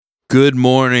Good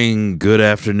morning, good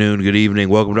afternoon, good evening.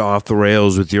 Welcome to Off the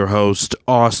Rails with your host,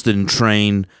 Austin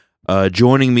Train.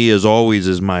 Joining me, as always,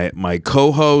 is my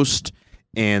co-host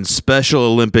and Special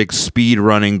Olympics speed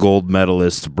running gold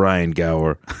medalist, Brian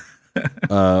Gower.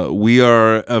 We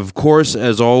are, of course,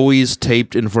 as always,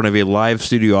 taped in front of a live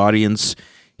studio audience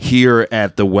here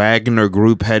at the Wagner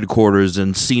Group headquarters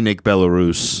in scenic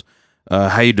Belarus.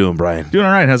 How you doing, Brian? Doing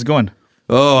all right. How's it going?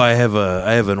 Oh, I have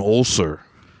an ulcer.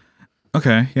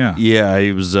 Okay, yeah. Yeah,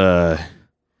 I was, I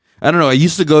don't know, I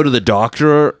used to go to the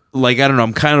doctor, like, I don't know,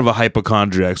 I'm kind of a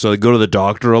hypochondriac, so I go to the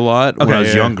doctor a lot when I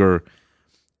was younger,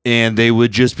 and they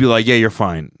would just be like, yeah, you're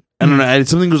fine. I don't know,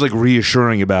 something was, like,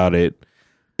 reassuring about it,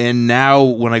 and now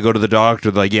when I go to the doctor,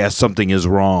 they're like, yeah, something is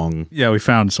wrong. Yeah, we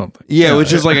found something. Yeah,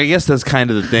 which is, like, I guess that's kind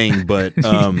of the thing, but,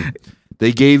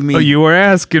 they gave me... Oh, you were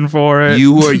asking for it.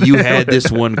 You had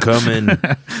this one coming,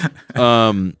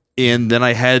 and then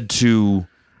I had to...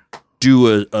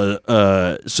 do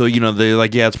so they're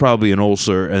like, yeah, it's probably an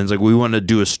ulcer, and it's like, we want to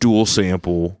do a stool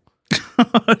sample. And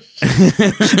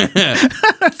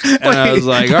I was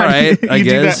like, all right, I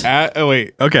guess.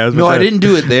 Wait, okay. I didn't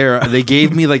do it there. They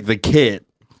gave me like the kit.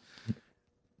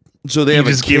 So they have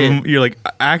just a kit. give them, you're like,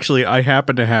 actually, I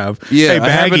happen to have a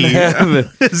baggie,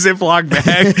 a Ziploc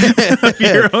bag of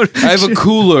your own I have a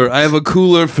cooler. I have a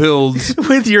cooler filled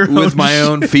with my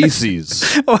own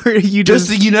feces. Or you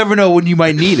you never know when you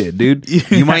might need it, dude.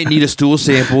 You might need a stool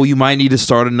sample. You might need to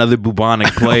start another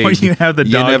bubonic plague. Or you have the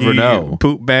doggy never know.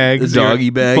 Poop bag, the doggy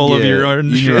bag full of your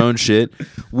own shit.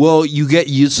 Well,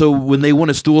 so when they want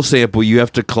a stool sample, you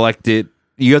have to collect it.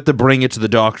 You have to bring it to the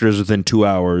doctors within 2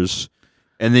 hours.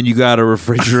 And then you gotta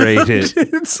refrigerate it.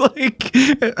 It's like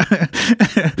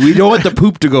we don't want the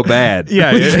poop to go bad.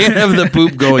 Yeah, we can't have the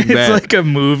poop going bad. It's like a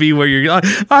movie where you're like,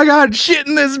 I got shit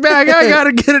in this bag. I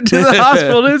gotta get it to the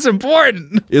hospital. It's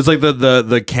important. It's like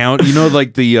the count. You know,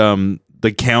 like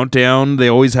the countdown they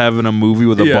always have in a movie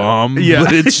with a bomb. Yeah,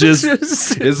 but it's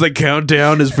the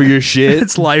countdown is for your shit.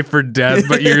 It's life or death,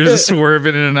 but you're just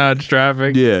swerving in and out of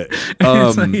traffic. Yeah.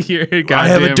 I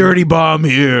have a dirty bomb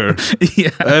here.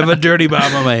 Yeah. I have a dirty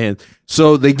bomb on my hand.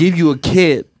 So they give you a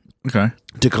kit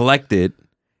to collect it.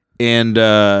 And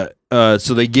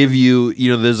so they give you,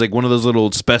 there's like one of those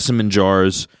little specimen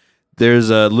jars. There's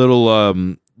a little,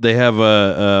 they have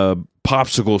a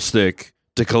popsicle stick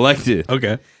to collect it.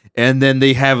 Okay. And then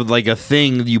they have like a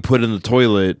thing you put in the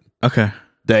toilet. Okay.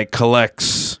 That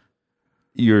collects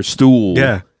your stool.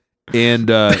 Yeah. And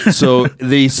so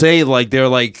they say they're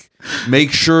like,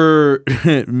 make sure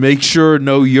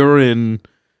no urine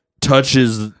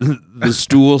touches the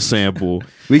stool sample.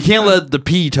 We can't let the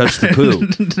pee touch the poo.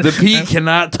 The pee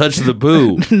cannot touch the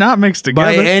poo. Not mixed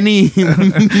together. By any...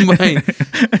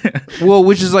 well,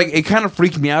 which is like, it kind of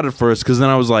freaked me out at first, because then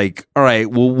I was like, all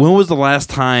right, well, when was the last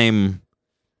time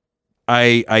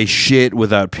I shit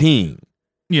without peeing?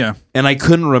 Yeah. And I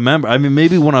couldn't remember. I mean,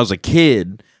 maybe when I was a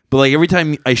kid, but like every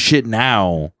time I shit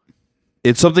now,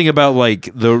 it's something about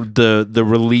like the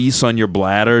release on your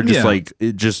bladder, just like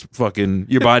it just fucking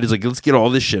your body's like, let's get all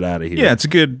this shit out of here. Yeah, it's a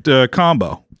good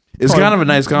combo. It's kind of a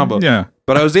nice combo. Yeah.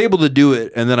 But I was able to do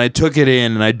it, and then I took it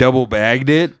in and I double bagged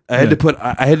it. I had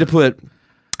to put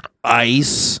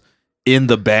ice in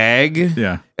the bag.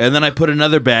 Yeah. And then I put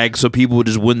another bag so people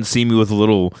just wouldn't see me with a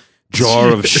little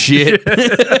jar of shit.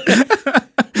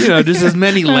 Just as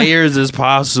many layers as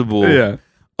possible. Yeah.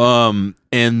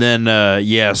 And then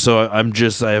so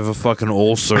I have a fucking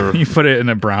ulcer. You put it in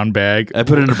a brown bag. I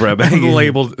put it in a brown bag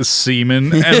labeled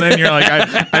semen, and then you're like,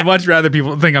 I'd much rather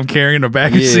people think I'm carrying a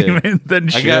bag of semen than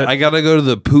shit. I gotta go to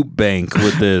the poop bank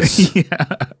with this. Yeah.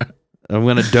 I'm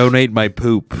gonna donate my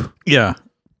poop. Yeah.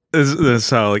 This is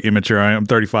how like immature I am. I'm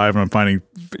 35 and I'm finding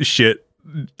shit,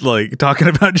 like talking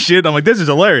about shit. I'm like, this is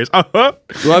hilarious. Well,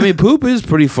 I mean, poop is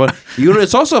pretty fun.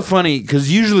 It's also funny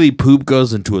because usually poop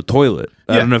goes into a toilet.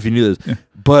 I don't know if you knew this,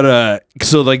 but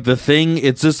so like the thing,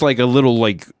 it's just like a little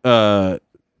like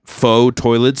faux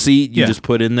toilet seat you just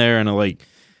put in there, and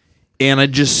I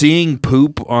just seeing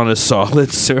poop on a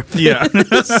solid surface. Yeah.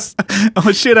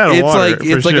 Oh, shit out of water.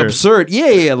 It's like absurd.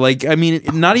 Yeah. Like, I mean,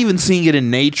 not even seeing it in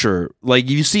nature. Like,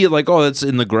 you see it like, oh, it's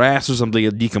in the grass or something,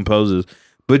 it decomposes.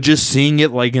 But just seeing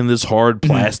it like in this hard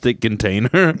plastic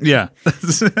container. Yeah.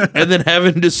 And then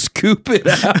having to scoop it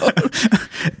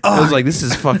out. I was like, this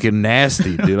is fucking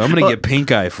nasty, dude. I'm going to get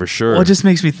pink eye for sure. Well, it just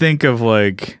makes me think of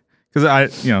like, because I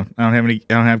don't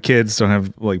have kids, don't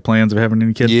have like plans of having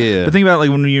any kids. Yeah. But think about like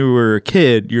when you were a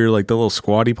kid, you're like the little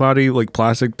squatty potty, like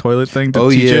plastic toilet thing.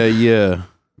 Yeah.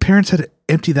 Parents had to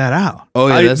empty that out. Oh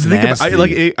yeah, that's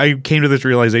nasty. I came to this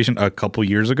realization a couple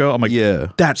years ago. I'm like,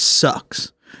 that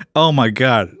sucks. Oh my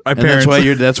god, my And parents.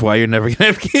 that's why you're never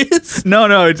gonna have kids. No,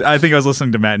 I think I was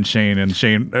listening to Matt and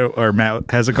Shane or Matt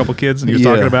has a couple kids, and he was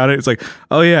talking about it. It's like,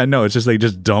 oh yeah, no, it's just they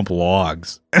just dump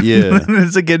logs. Yeah.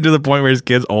 It's like getting to the point where his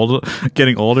kids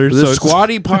getting older. The so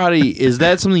squatty potty, is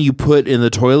that something you put in the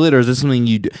toilet, or is this something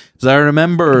you do? Because I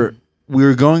remember we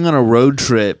were going on a road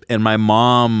trip, and my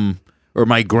mom or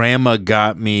my grandma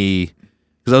got me,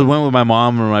 because I went with my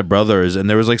mom and my brothers, and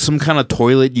there was like some kind of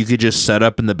toilet you could just set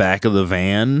up in the back of the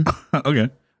van okay.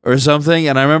 or something.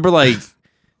 And I remember like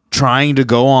trying to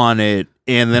go on it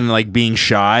and then like being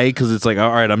shy because it's like,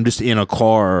 all right, I'm just in a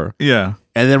car. Yeah.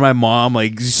 And then my mom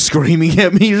like screaming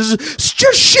at me, just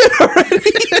shit already.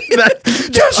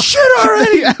 Just shit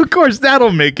already. Yeah, of course,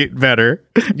 that'll make it better.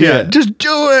 Yeah, just do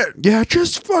it. Yeah,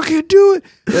 just fucking do it.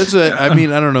 That's it. I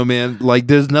mean, I don't know, man. Like,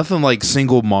 there's nothing like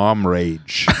single mom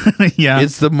rage. Yeah,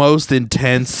 It's the most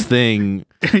intense thing.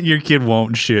 your kid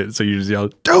won't shit, so you just yell,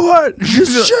 Do it.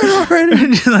 Just shit already.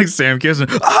 just like Sam Kinison.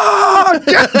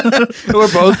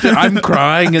 We're both. I'm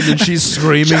crying, and then she's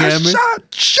screaming at me.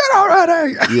 Shit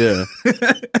already. Yeah.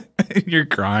 You're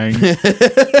crying,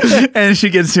 and she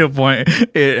gets to a point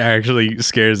it actually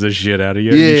scares the shit out of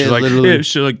you. Yeah, And she's like, literally.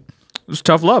 she's like, it's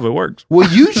tough love. It works.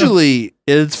 Well, usually,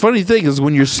 it's funny thing is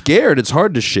when you're scared, it's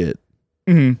hard to shit.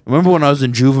 Mm-hmm. Remember when I was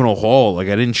in juvenile hall? Like,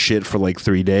 I didn't shit for like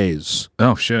 3 days.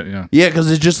 Oh shit, yeah, Yeah, because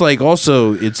it's just like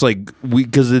also it's like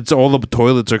because it's all the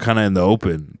toilets are kind of in the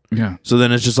open. yeah. So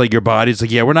then it's just like your body's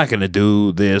like, yeah, we're not gonna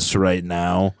do this right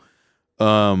now.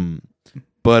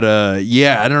 But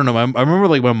yeah, I don't know. I remember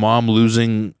like my mom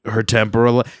losing her temper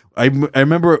a lot. I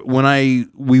remember when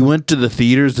we went to the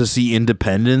theaters to see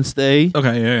Independence Day,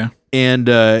 Okay, yeah. and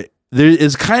there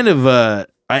is kind of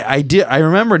I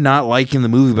remember not liking the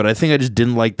movie, but I think I just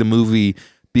didn't like the movie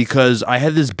because I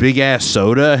had this big ass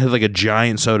soda. I had like a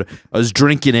giant soda. I was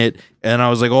drinking it, and I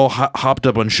was like all hopped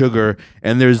up on sugar.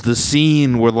 And there's the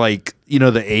scene where like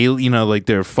the alien, like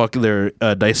they're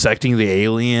dissecting the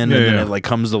alien, and then it like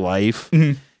comes to life.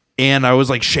 Mhm. And I was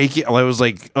like shaking. I was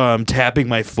like tapping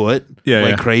my foot like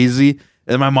Yeah. crazy.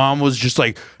 And my mom was just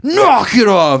like, knock it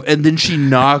off. And then she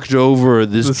knocked over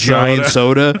this The giant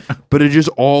soda, but it just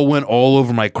all went all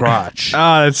over my crotch.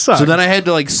 Ah, that sucks. So then I had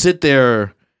to like sit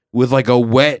there with like a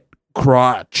wet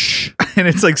crotch. and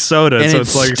it's like soda, And so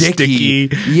it's it's like sticky.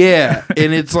 Yeah.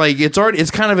 And it's like,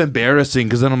 it's kind of embarrassing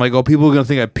because then I'm like, oh, people are going to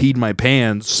think I peed my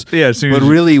pants. Yeah, as soon But as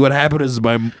really what happened is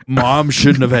my mom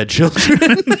shouldn't have had children.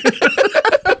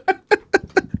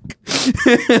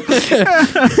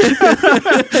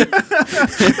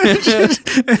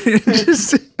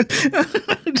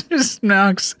 just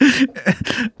knocks.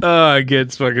 Oh, it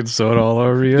gets fucking soda all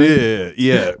over you.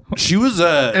 Yeah. She was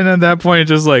And at that point, it's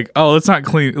just like, oh, let's not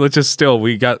clean. Let's just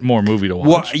we got more movie to watch.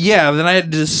 well, yeah. Then I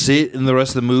had to just sit in the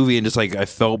rest of the movie and just like I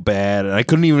felt bad and I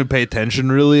couldn't even pay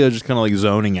attention. Really, I was just kind of like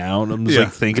zoning out. I'm just Yeah.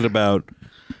 like thinking about.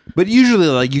 But usually,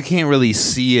 like you can't really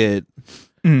see it.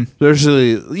 Mm.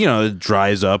 Especially, it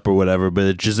dries up or whatever.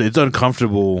 But it's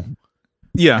uncomfortable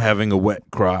Yeah, having a wet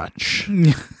crotch.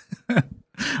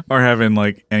 or having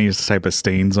like any type of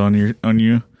stains on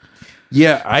you.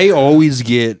 Yeah, I always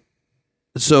get.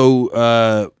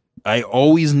 So I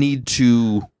always need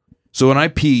to. So when I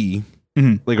pee,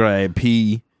 Mhm. like I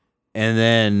pee, and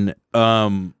then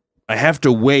I have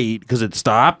to wait because it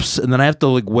stops, and then I have to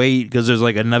like wait because there's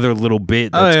like another little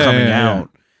bit that's coming out.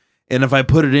 And if I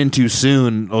put it in too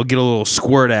soon, I'll get a little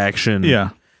squirt action.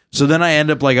 Yeah. So then I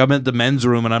end up like I'm at the men's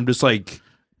room and I'm just like,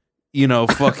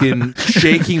 fucking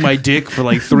shaking my dick for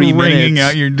like 3 minutes. Wringing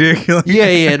out your dick.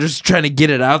 Yeah, just trying to get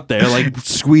it out there, like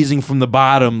squeezing from the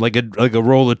bottom, like a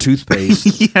roll of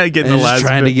toothpaste. Yeah, getting And the just last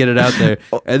trying bit. to get it out there.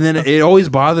 And then it always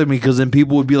bothered me because then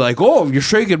people would be like, "Oh, you're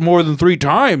shaking more than 3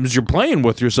 times. You're playing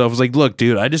with yourself." It's like, look,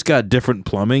 dude, I just got different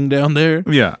plumbing down there.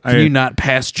 Yeah. Can you not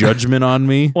pass judgment on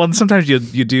me? Well, and sometimes you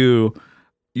do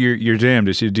your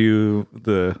damnedest. You do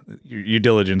your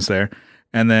diligence there,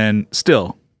 and then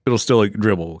it'll still like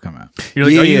dribble will come out. You're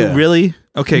like, Yeah. are you really?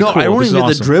 Okay, No, cool. I don't This even is get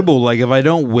the awesome. dribble. Like if I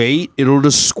don't wait, it'll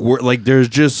just squirt. Like there's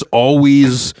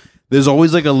always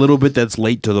like a little bit that's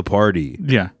late to the party.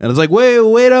 Yeah. And it's like,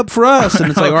 wait up for us. And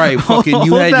it's like, all right, fucking,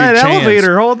 you Hold had that your chance.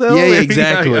 elevator. Hold the Yeah, elevator.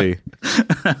 exactly.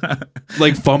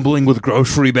 Like fumbling with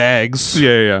grocery bags.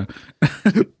 Yeah.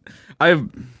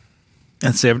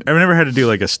 Let's see. I've never had to do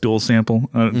like a stool sample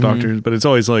at doctors, but it's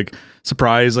always like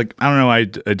surprise. Like I don't know.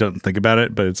 I don't think about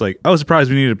it, but it's like, oh, surprise!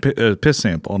 We need a piss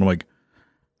sample, and I'm like,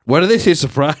 Why do they say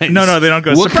surprise? No, they don't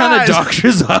go, What kind of "Surprise!"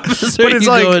 doctor's office are But it's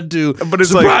you like- going to? but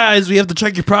it's like- surprise! We have to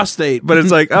check your prostate. but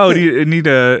it's like, oh, do you need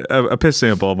a piss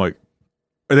sample? I'm like,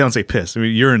 or they don't say piss. I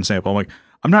mean, urine sample. I'm like,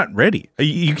 I'm not ready.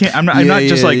 You can't. I'm not. I'm Yeah, not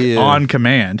just yeah, like yeah. on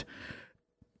command.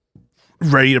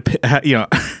 ready to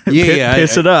Yeah,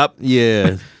 piss it up.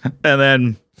 Yeah.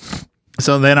 And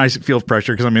then I feel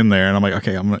pressure because I'm in there and I'm like,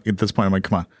 okay, at this point I'm like,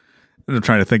 come on. And I'm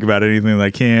trying to think about anything that I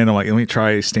can. I'm like, let me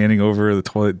try standing over the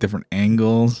toilet different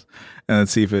angles and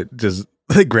let's see if it just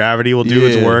the gravity will do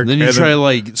its work. Then you try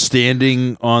like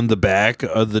standing on the back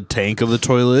of the tank of the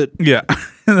toilet. Yeah.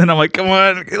 And then I'm like, come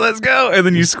on, let's go. And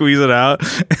then you squeeze it out.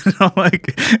 And I'm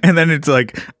like, and then it's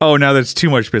like, oh, now there's too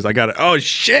much piss. I got it. Oh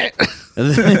shit.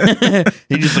 And then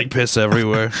you just like piss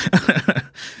everywhere.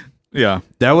 Yeah.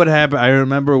 That would happen. I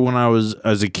remember when I was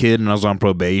as a kid and I was on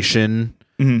probation.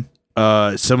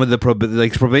 Mm-hmm. Some of the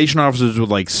probation officers would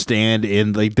like stand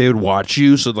in, like they would watch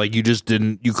you, so like you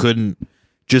couldn't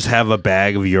just have a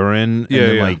bag of urine, and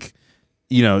then like,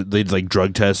 you know, they'd like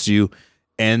drug test you.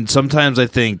 And sometimes I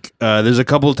think there's a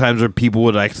couple of times where people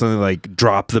would accidentally like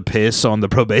drop the piss on the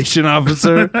probation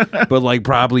officer, but like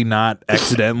probably not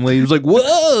accidentally. It was like,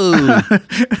 whoa!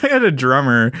 I had a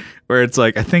drummer where it's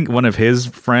like, I think one of his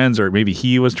friends, or maybe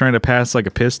he was trying to pass like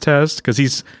a piss test because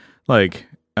he's like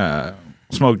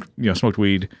smoked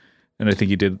weed, and I think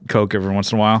he did coke every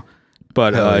once in a while.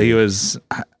 But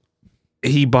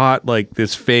he bought like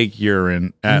this fake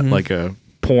urine at like a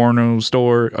porno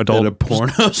store, adult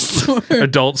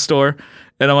store,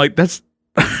 and I'm like, that's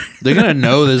they're gonna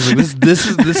know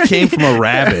this came from a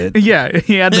rabbit. Yeah,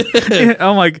 he had.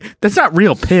 I'm like, that's not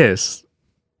real piss,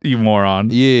 you moron.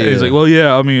 Yeah, and he's like, well,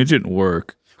 yeah, I mean, it didn't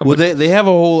work. Well, they have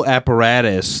a whole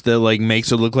apparatus that like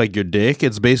makes it look like your dick.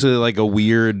 It's basically like a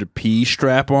weird pee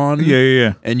strap on.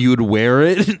 Yeah. And you would wear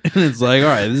it, and it's like, all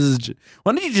right,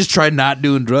 why don't you just try not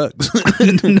doing drugs?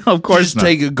 No, of course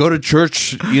just not. Go to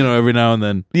church, every now and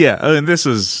then. Yeah, and this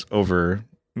is over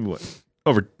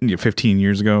 15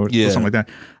 years ago, or something like that.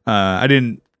 I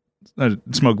didn't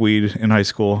smoke weed in high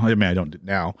school. I mean, I don't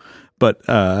now, but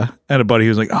I had a buddy who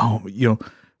was like, oh,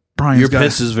 Brian's your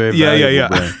piss is very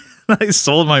valuable. Yeah. I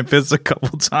sold my piss a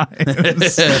couple times,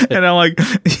 and I'm like,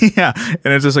 yeah,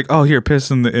 and it's just like, oh, here,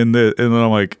 piss in the, and then I'm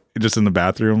like, just in the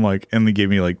bathroom, like, and they gave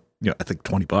me like, I think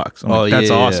 $20. I'm like, that's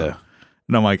awesome. Yeah.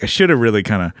 And I'm like, I should have really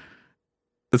kind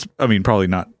of, probably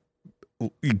not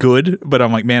good, but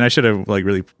I'm like, man, I should have like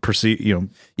really pursued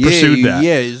that.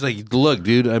 Yeah, it's like, look,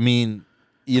 dude, I mean,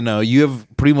 you have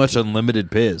pretty much unlimited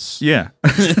piss. Yeah.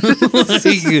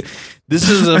 This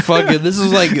is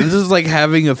like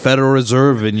having a Federal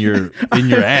Reserve in your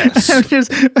ass.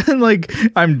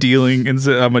 I'm dealing, and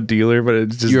I'm a dealer, but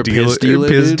it's just you're a piss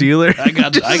dealer. I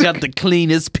got the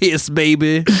cleanest piss,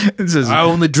 baby. I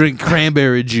only drink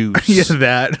cranberry juice. Yeah,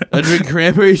 that. I drink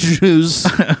cranberry juice,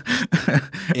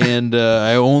 and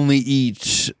I only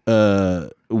eat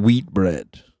wheat bread.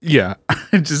 Yeah,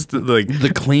 just like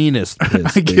the cleanest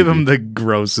piss. I give him the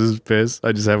grossest piss.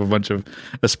 I just have a bunch of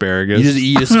asparagus. You just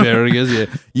eat asparagus.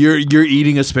 Yeah, you're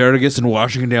eating asparagus and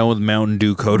washing it down with Mountain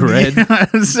Dew Code Red.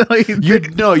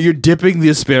 Yeah, you're dipping the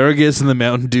asparagus in the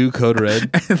Mountain Dew Code Red.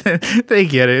 And then they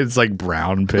get it. It's like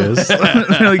brown piss.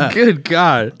 They're like, good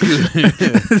God.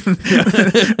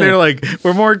 They're like,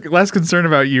 we're less concerned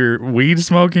about your weed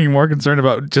smoking, more concerned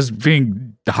about just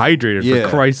being dehydrated. For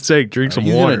Christ's sake, drink some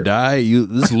water. Gonna die.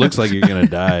 This looks like you're gonna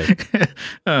die.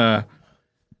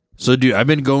 So, dude, I've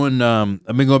been going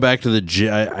back to the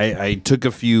gym. I took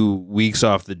a few weeks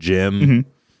off the gym,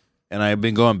 and I've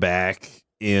been going back,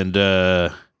 and I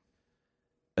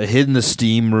hid in the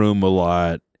steam room a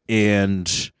lot.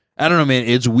 And I don't know, man.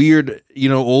 It's weird.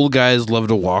 Old guys love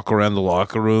to walk around the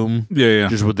locker room,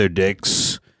 just with their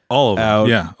dicks. All of them. Out.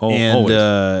 Yeah. And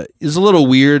it's a little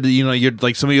weird. You're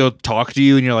like, somebody will talk to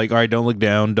you and you're like, all right, don't look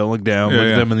down. Look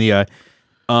them in the eye.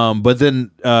 But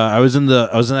then I was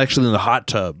actually in the hot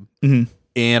tub,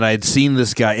 and I'd seen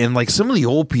this guy, and like some of the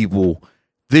old people,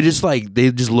 they just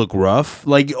look rough.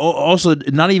 Like also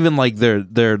not even like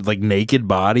their like naked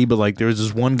body, but like there was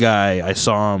this one guy I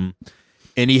saw him,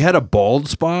 and he had a bald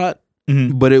spot.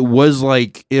 But it was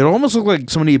like, it almost looked like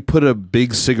somebody put a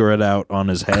big cigarette out on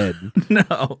his head.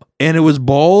 No. And it was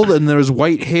bald, and there was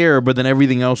white hair, but then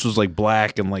everything else was like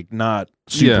black and like not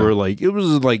super like, it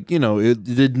was like, it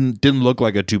didn't look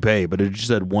like a toupee, but it just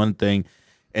had one thing.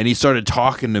 And he started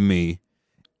talking to me,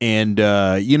 and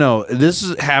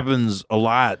this happens a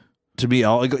lot to me.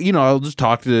 I'll just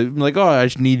talk to him like, oh, I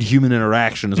just need human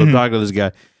interaction. So I'm talking to this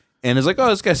guy, and it's like, oh,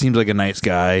 this guy seems like a nice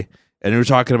guy. And we were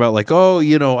talking about like, oh,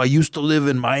 I used to live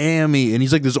in Miami, and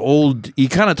he's like this old. He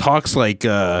kind of talks like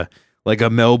a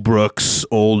Mel Brooks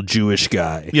old Jewish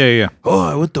guy. Yeah. Oh,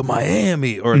 I went to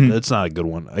Miami, or that's not a good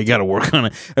one. I got to work on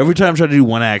it. Every time I try to do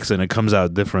one accent, it comes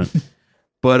out different.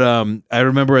 But I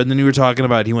remember, and then you were talking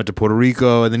about he went to Puerto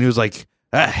Rico, and then he was like,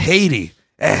 Haiti,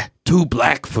 too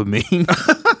black for me.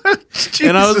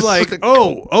 And I was like,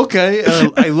 oh, okay.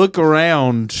 And I look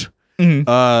around,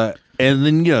 and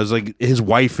then, it's like his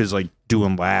wife is like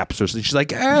doing laps or something. She's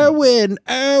like, Erwin,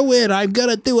 I'm going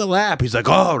to do a lap. He's like,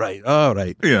 all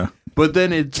right. Yeah. But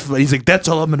then he's like, that's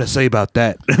all I'm going to say about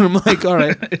that. And I'm like, all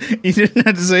right. You didn't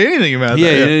have to say anything about that.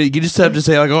 Yeah, you just have to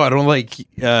say, like, oh, I don't like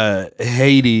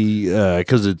Haiti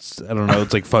because it's, I don't know,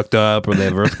 it's like fucked up or they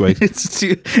have earthquakes. It's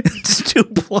too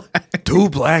black. Too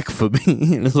black for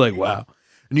me. And it's like, wow.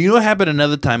 And you know what happened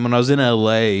another time when I was in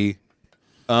LA?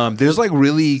 There's like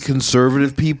really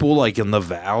conservative people like in the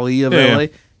valley of LA.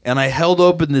 And I held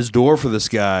open this door for this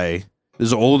guy.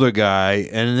 This older guy,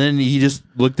 and then he just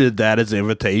looked at that as an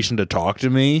invitation to talk to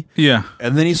me. Yeah.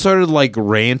 And then he started like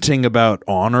ranting about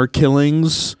honor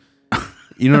killings.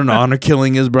 You know what an honor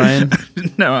killing is, Brian?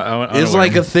 No, I don't it's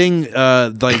like a thing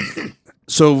like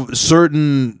so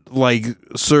certain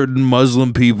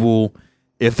Muslim people,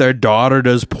 if their daughter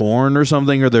does porn or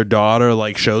something, or their daughter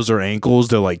like shows her ankles,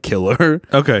 they'll like kill her.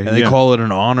 Okay. And they call it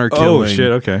an honor killing. Oh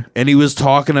shit, okay. And he was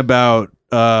talking about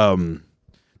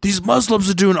these Muslims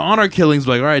are doing honor killings.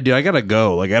 Like, all right, dude, I gotta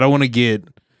go. Like, I don't want to get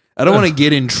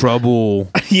in trouble.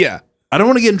 Yeah, I don't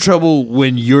want to get in trouble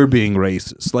when you're being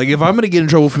racist. Like, if I'm gonna get in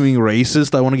trouble for being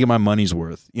racist, I want to get my money's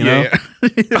worth. You know,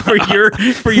 for your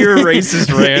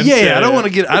racist rant. Yeah. I don't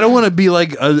want to be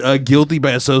like a guilty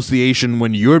by association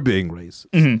when you're being racist.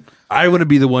 Mm-hmm. I want to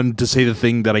be the one to say the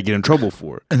thing that I get in trouble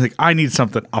for. And like, I need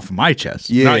something off of my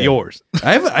chest, not yours.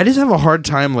 I just have a hard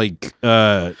time like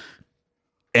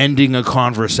ending a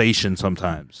conversation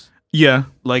sometimes. Yeah.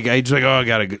 Like, I just like, oh, I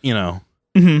gotta,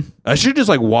 Mm-hmm. I should just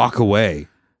like walk away.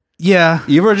 Yeah.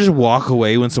 You ever just walk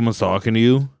away when someone's talking to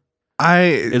you?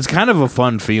 It's kind of a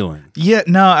fun feeling. Yeah.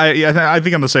 No, I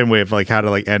think I'm the same way of like how to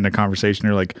like end a conversation.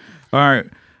 You're like, all right,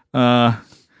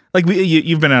 like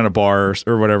you've been at a bar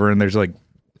or whatever, and there's like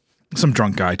some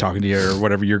drunk guy talking to you or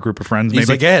whatever, your group of friends. He's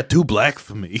like, yeah, too black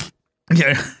for me.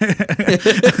 Yeah.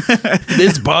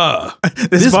 This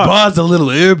bar's a little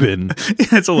urban.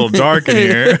 It's a little dark in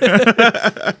here.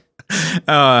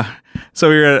 So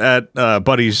we were at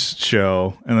Buddy's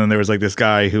show, and then there was like this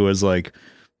guy who was like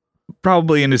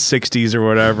probably in his 60s or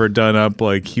whatever, done up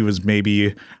like he was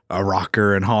maybe a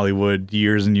rocker in Hollywood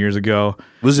years and years ago.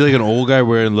 Was he like an old guy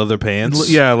wearing leather pants?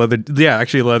 Yeah,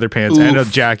 actually leather pants. Oof. And a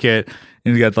jacket.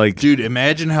 And he got like, dude,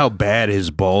 imagine how bad his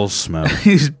balls smell.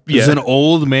 He's an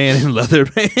old man in leather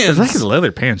pants. It's like his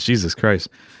leather pants, Jesus Christ.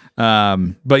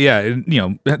 But yeah,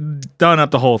 done up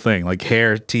the whole thing, like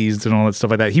hair teased and all that stuff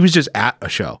like that. He was just at a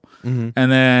show, and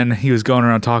then he was going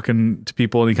around talking to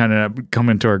people, and he kind of come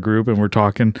into our group, and we're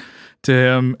talking to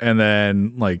him, and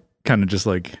then like kind of just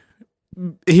like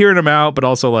hearing him out, but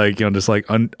also like just like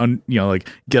like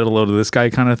get a load of this guy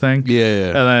kind of thing. Yeah.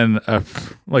 And then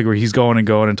like where he's going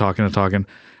and talking,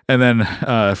 and then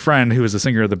a friend who was the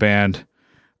singer of the band,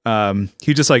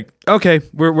 he just like, okay,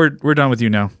 we're done with you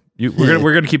now.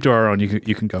 We're gonna keep to our own.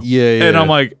 You can go. Yeah. And I'm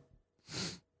like,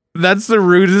 that's the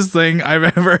rudest thing I've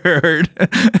ever heard.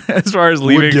 As far as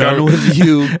leaving, we're done with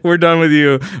you. We're done with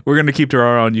you. We're gonna keep to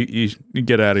our own. You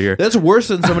get out of here. That's worse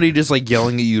than somebody just like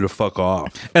yelling at you to fuck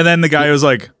off. And then the guy was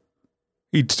like,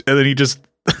 he just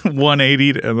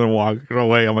 180'd and then walked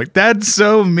away. I'm like, that's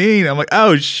so mean. I'm like,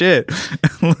 oh shit.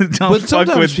 But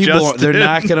sometimes people they're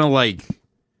not gonna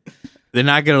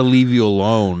leave you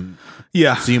alone.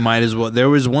 Yeah. So you might as well. There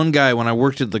was one guy when I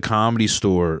worked at the Comedy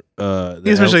Store.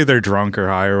 Especially if they're drunk or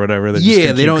high or whatever. They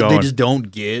just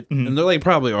don't get. Mm-hmm. And they're like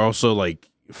probably also like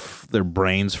their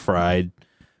brains fried.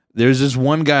 There's this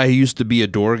one guy who used to be a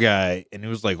door guy, and he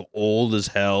was like old as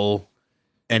hell.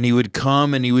 And he would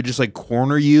come and he would just like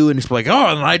corner you, and he's like, "Oh,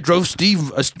 and I drove Steve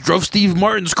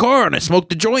Martin's car, and I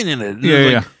smoked a joint in it." And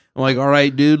yeah. I'm like, "All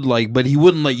right, dude." Like, but he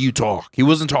wouldn't let you talk. He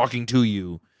wasn't talking to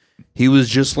you. He was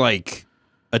just like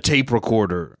a tape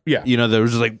recorder. Yeah. There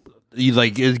was like you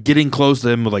like getting close to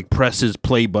him would like press his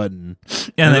play button.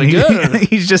 And then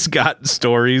he's just got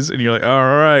stories and you're like,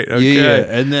 all right, okay. Yeah.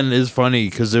 And then it's funny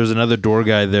because there's another door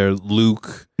guy there,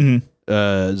 Luke. Mm-hmm.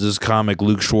 This comic,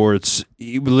 Luke Schwartz.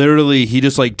 He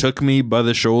just like took me by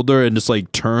the shoulder and just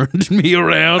like turned me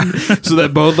around so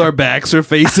that both our backs are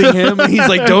facing him. And he's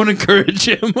like, don't encourage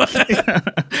him.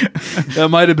 That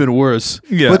might have been worse.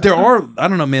 Yeah. But I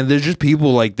don't know, man. There's just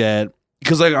people like that.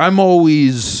 Because like I'm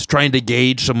always trying to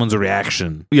gauge someone's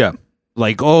reaction. Yeah.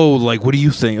 Like, oh, like, what do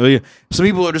you think? Some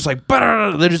people are just like,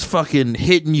 they're just fucking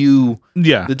hitting you.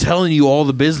 Yeah. They're telling you all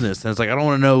the business. And it's like, I don't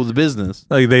want to know the business.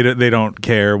 Like, they don't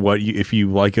care if you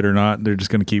like it or not. They're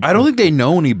just going to keep. I don't think they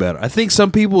know any better. I think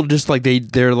some people just like,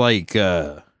 they're like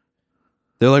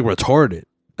retarded.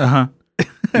 Uh-huh.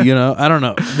 I don't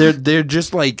know. They're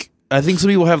just like, I think some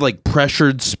people have like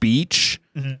pressured speech.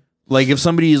 Mm-hmm. Like if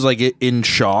somebody is like in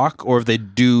shock, or if they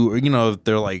do, if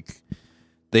they're like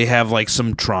they have like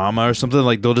some trauma or something,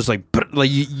 like they'll just like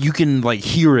you can like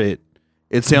hear it.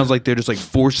 It sounds like they're just like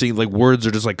forcing, like words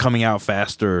are just like coming out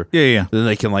faster. Yeah. Than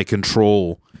they can like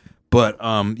control. But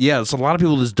it's a lot of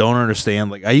people just don't understand.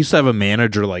 Like I used to have a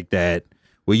manager like that,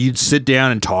 where you'd sit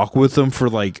down and talk with them for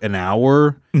like an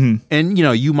hour, and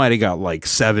you might have got like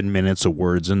 7 minutes of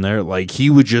words in there. Like he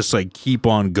would just like keep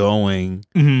on going,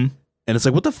 and it's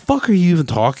like, what the fuck are you even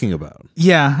talking about?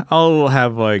 Yeah, I'll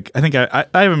have like I think I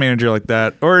have a manager like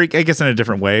that, or I guess in a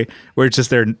different way, where it's just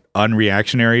they're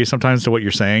unreactionary sometimes to what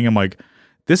you're saying. I'm like,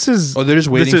 this is they're just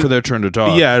waiting for their turn to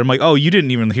talk. Yeah, I'm like, oh, you didn't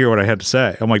even hear what I had to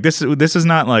say. I'm like, this is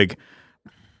not like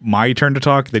my turn to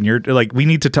talk. Then you're like, we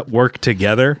need to work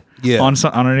together. Yeah. On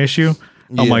an issue.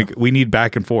 I'm like, we need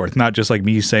back and forth, not just like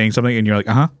me saying something and you're like,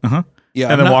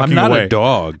 Yeah, and then walking I'm not away. a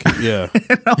dog. Yeah.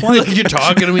 Like you're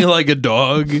talking to me like a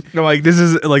dog. I'm like, this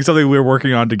is like something we're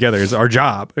working on together. It's our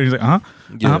job. And he's like,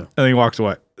 Yeah. And then he walks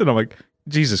away. And I'm like,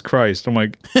 Jesus Christ. I'm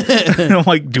like,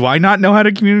 do I not know how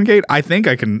to communicate? I think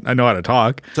I know how to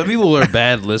talk. Some people are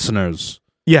bad listeners.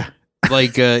 Yeah.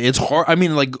 Like it's hard. I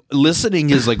mean, like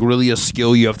listening is like really a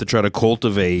skill you have to try to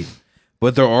cultivate.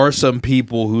 But there are some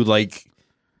people who like,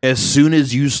 as soon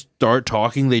as you start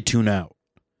talking, they tune out.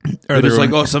 Or they're just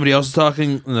like, oh, somebody else is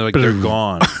talking, and they're like, they're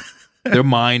gone. Their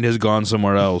mind has gone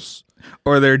somewhere else.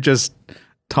 Or they're just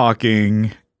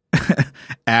talking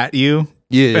at you.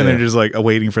 Yeah. And they're just like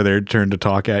waiting for their turn to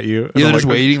talk at you. And Yeah, they're I'm just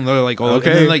like, waiting. They're like, oh,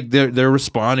 okay. and then like they're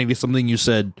responding to something you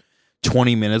said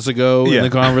 20 minutes ago in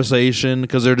the conversation,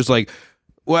 because they're just like,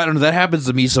 well, I don't know. That happens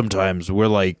to me sometimes, where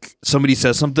like somebody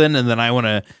says something and then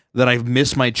I've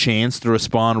missed my chance to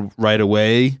respond right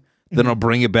away. Then I'll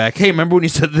bring it back. Hey, remember when you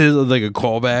said this? Like a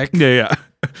callback? Yeah.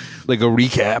 Like a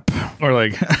recap. Or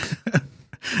like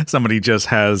somebody just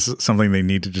has something they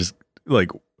need to just like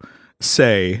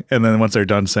say, and then once they're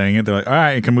done saying it, they're like, all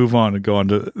right, you can move on and go on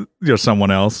to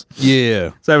someone else.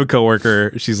 Yeah. So I have a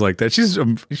coworker. She's like that.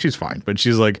 She's fine, but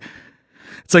she's like,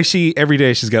 it's like every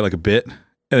day she's got like a bit.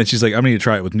 And then she's like, I'm going to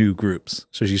try it with new groups.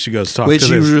 So she goes talk to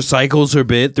she this. recycles her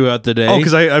bit throughout the day? Oh,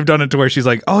 because I've done it to where she's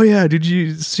like, oh, yeah, did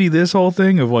you see this whole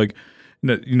thing of like,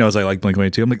 as I like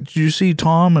Blink-182, I'm like, did you see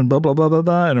Tom and blah, blah, blah, blah,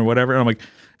 blah, and or whatever? And I'm like,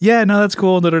 yeah, no, that's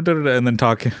cool. And then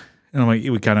talk. And I'm like,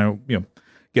 we kind of,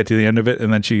 get to the end of it.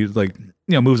 And then she like,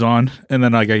 moves on. And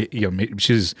then like,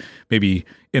 she's maybe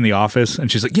in the office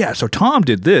and she's like, yeah, so Tom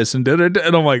did this and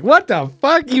I'm like, what the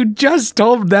fuck? You just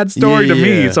told that story to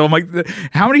me. So I'm like,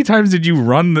 how many times did you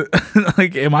run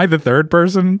like, am I the third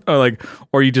person?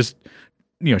 Or you just,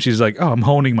 she's like, oh, I'm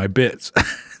honing my bits.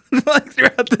 Like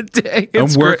throughout the day. I'm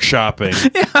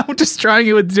workshopping. Yeah, I'm just trying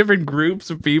it with different groups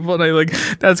of people. And I like,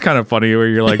 that's kind of funny where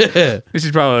you're like,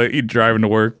 she's probably driving to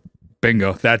work.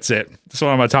 Bingo. That's it. That's what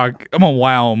I'm going to talk. I'm going to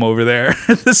wow them over there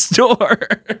at the store.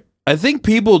 I think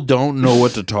people don't know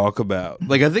what to talk about.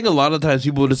 Like, I think a lot of times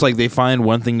people just like, they find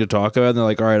one thing to talk about and they're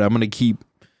like, all right, I'm going to keep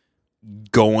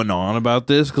going on about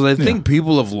this. Because I think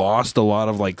people have lost a lot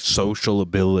of like social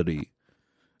ability.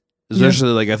 Especially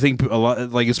like, I think a lot,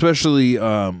 like, especially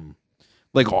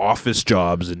like office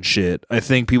jobs and shit. I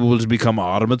think people will just become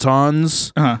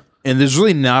automatons. And there's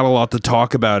really not a lot to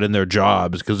talk about in their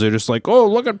jobs because they're just like, oh,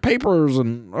 look at papers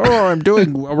and, oh, I'm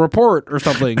doing a report or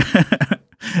something.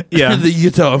 Yeah. And then you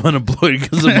tell I'm unemployed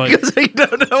because I'm like, because I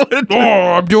don't know what to do.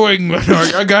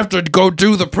 I have to go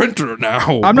do the printer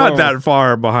now. I'm not that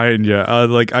far behind you.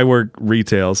 Like I work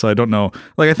retail, so I don't know.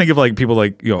 Like I think of like people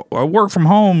like, I work from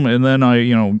home and then I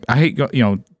hate,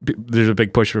 there's a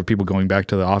big push for people going back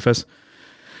to the office.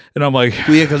 And I'm like,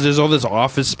 well, yeah, because there's all this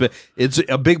office space. It's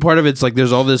a big part of it's like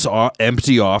there's all this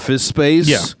empty office space.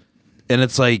 Yeah. And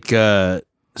it's like,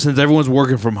 since everyone's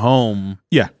working from home.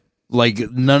 Yeah. Like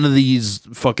none of these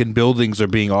fucking buildings are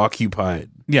being occupied.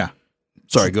 Yeah.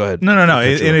 Sorry, go ahead. No.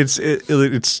 And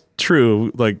it's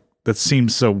true. Like that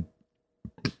seems so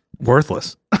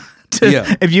worthless.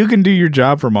 Yeah. If you can do your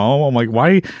job from home, I'm like,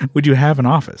 why would you have an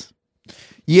office?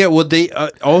 Yeah, well, they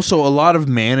also a lot of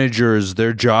managers,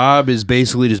 their job is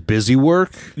basically just busy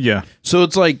work. Yeah. So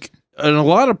it's like in a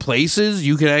lot of places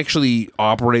you can actually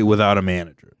operate without a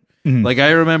manager. Mm-hmm. Like I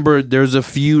remember there's a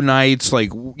few nights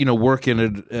like working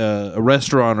at a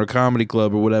restaurant or comedy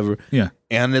club or whatever. Yeah.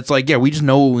 And it's like, yeah, we just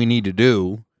know what we need to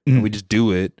do and we just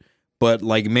do it. But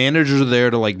like managers are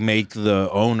there to like make the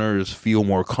owners feel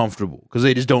more comfortable because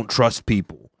they just don't trust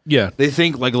people. Yeah. They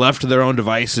think like left to their own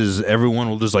devices, everyone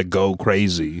will just like go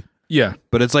crazy. Yeah.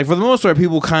 But it's like for the most part,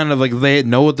 people kind of like they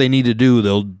know what they need to do.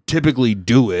 They'll typically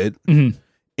do it. Mm-hmm.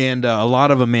 And a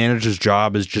lot of a manager's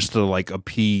job is just to like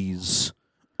appease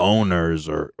owners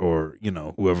or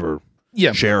whoever,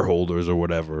 shareholders or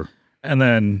whatever. And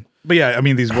then But yeah, I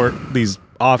mean these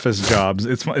office jobs.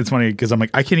 It's funny because I'm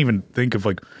like I can't even think of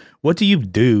like what do you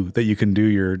do that you can do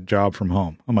your job from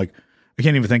home. I'm like I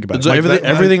can't even think about it. So Like,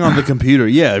 everything on the computer.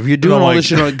 Yeah, if you're doing all like- this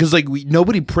shit on, because like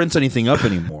nobody prints anything up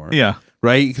anymore. Yeah.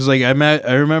 Right? Because like I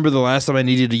remember the last time I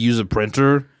needed to use a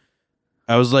printer,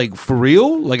 I was like, for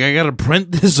real? Like I gotta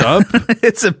print this up?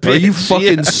 It's a Are you bitch,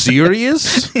 fucking yeah.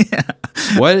 serious? Yeah.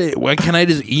 Why can't I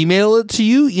just email it to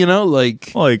you? You know,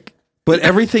 like. But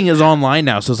everything is online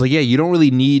now, so it's like, yeah, you don't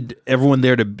really need everyone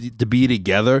there to be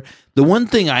together. The one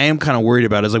thing I am kind of worried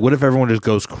about is like, what if everyone just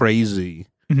goes crazy,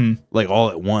 like all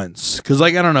at once? Because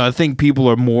like I don't know, I think people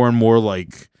are more and more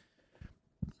like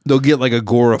they'll get like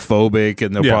agoraphobic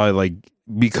and they'll probably like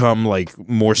become like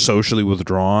more socially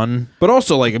withdrawn. But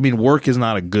also like I mean, work is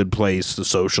not a good place to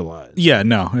socialize. Yeah,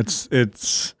 no,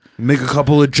 it's Make a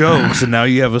couple of jokes and now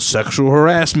you have a sexual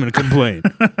harassment complaint.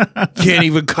 Can't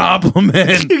even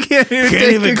compliment. can't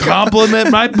even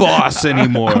compliment my boss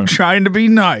anymore. I'm trying to be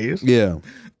nice. Yeah.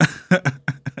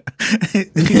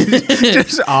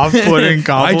 Just off-putting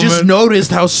compliments. I just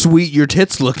noticed how sweet your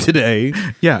tits look today.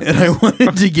 Yeah. And I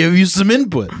wanted to give you some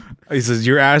input. He says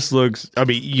your ass looks. I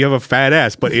mean, you have a fat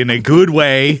ass, but in a good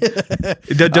way.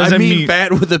 That doesn't I mean mean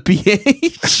fat with a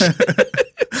PH.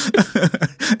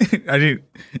 I didn't.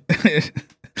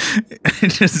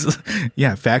 Just,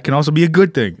 yeah, fat can also be a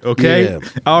good thing. Okay. Yeah.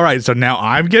 All right. So now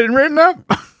I'm getting written up.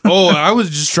 Oh, I was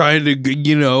just trying to,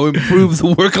 improve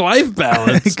the work-life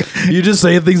balance. You just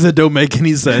say things that don't make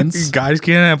any sense. Guys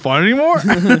can't have fun anymore.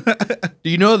 Do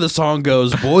you know the song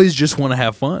goes, boys just want to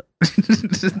have fun?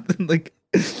 Like,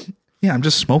 yeah, I'm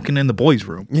just smoking in the boys'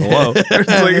 room. Hello. It's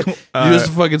like, You're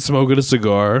just fucking smoking a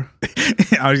cigar.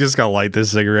 I was just gonna light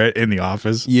this cigarette in the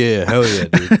office. Yeah, hell yeah,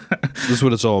 dude. That's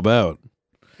what it's all about.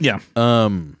 Yeah.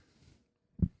 So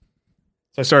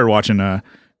I started watching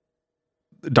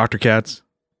Dr. Katz.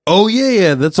 Oh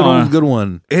yeah, that's an old good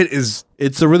one. It's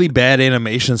a really bad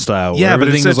animation style. Yeah, but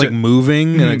everything it's is such like a-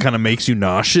 moving and it kind of makes you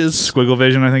nauseous. Squiggle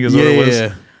Vision, I think is what it was.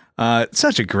 Yeah. It's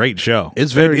such a great show.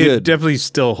 It's very It good. definitely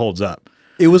still holds up.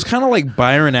 It was kind of like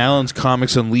Byron Allen's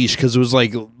Comics Unleashed because it was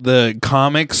like the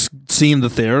comics seeing the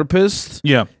therapist.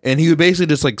 Yeah. And he would basically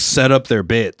just like set up their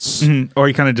bits. Or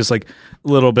he kind of just like a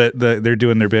little bit, they're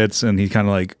doing their bits and he kind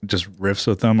of like just riffs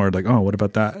with them or like, oh, what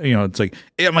about that? You know, it's like,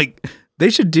 I'm like,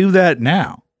 they should do that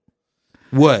now.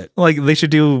 What? Like they should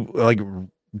do like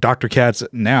Dr. Katz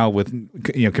now with,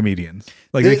 comedians.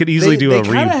 Like they could easily do a They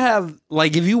kind of have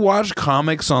like if you watch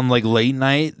comics on like late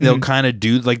night, they'll kind of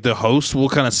do like the host will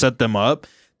kind of set them up.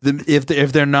 If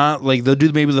they're not like they'll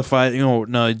do maybe the five. No,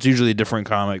 it's usually a different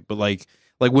comic, but like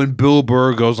when Bill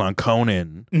Burr goes on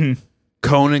Conan,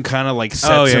 Conan kind of like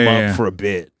sets him up for a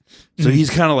bit. So he's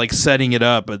kind of like setting it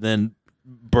up, and then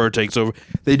Burr takes over.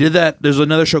 They did that. There's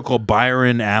another show called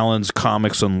Byron Allen's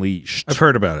Comics Unleashed. I've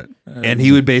heard about it. And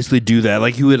he would basically do that.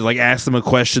 Like he would like ask them a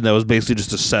question that was basically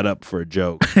just a setup for a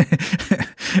joke.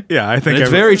 Yeah, I think And it's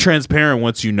very transparent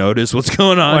once you notice what's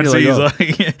going on. once You're he's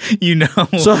like, like,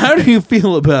 oh. So how do you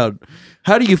feel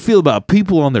about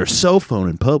people on their cell phone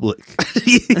in public?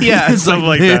 yeah, It's something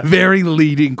like that. Very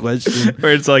leading question.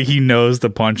 Where it's like he knows the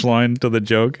punchline to the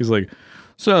joke. He's like,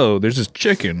 so there's this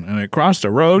chicken and it crossed a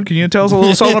road. Can you tell us a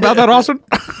little something about that, Austin?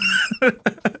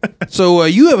 So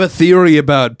you have a theory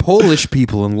about Polish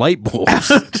people and light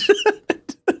bulbs.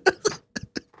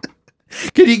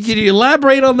 Can you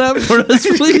elaborate on that for us,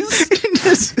 please?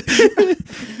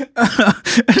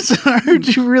 So I heard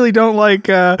you really don't like,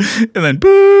 and then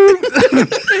boom.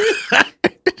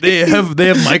 They have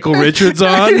Michael Richards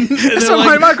on. And they're So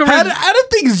like, Michael how did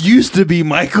things used to be,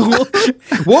 Michael?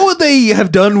 What would they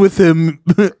have done with him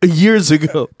years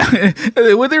ago?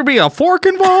 Would there be a fork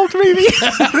involved, maybe?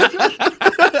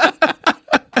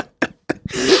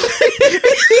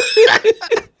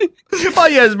 Oh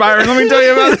yes, Byron. Let me tell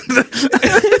you about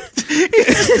it.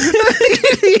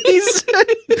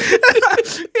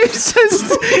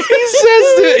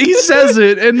 He says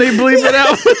it, and they bleep it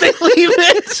out, but they leave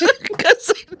it because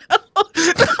they know.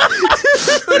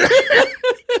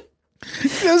 He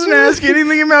doesn't ask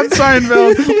anything about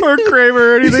Seinfeld or Kramer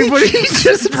or anything, but he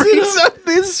just brings up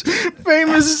this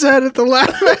famous set at the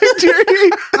Laugh Factory.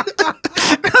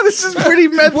 Now, this is pretty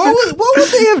meta. What would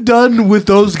they have done with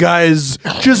those guys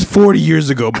just 40 years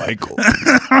ago, Michael?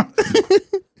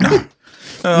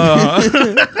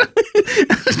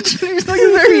 It's like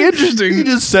very interesting. You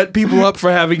just set people up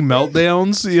for having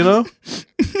meltdowns, you know?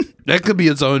 That could be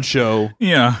its own show.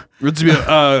 Yeah. It's be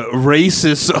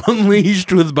Racist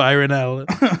Unleashed with Byron Allen.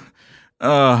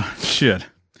 Shit.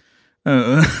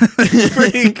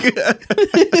 Pretty good.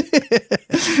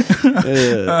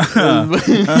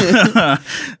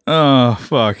 Oh,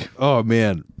 fuck. Oh,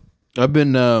 man. I've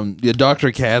been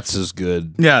Dr. Katz is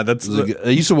good. Yeah, that's I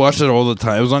used to watch that all the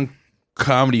time. It was on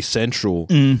Comedy Central.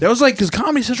 That was like, because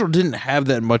Comedy Central didn't have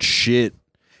that much shit.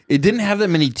 It didn't have that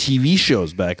many TV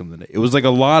shows back in the day. It was like a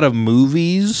lot of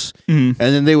movies, and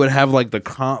then they would have like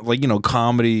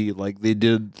comedy, like they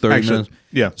did 30 minutes.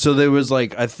 Yeah. So there was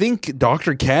like, I think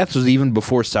Dr. Katz was even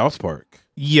before South Park.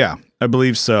 Yeah, I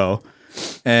believe so.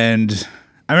 And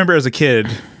I remember as a kid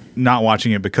not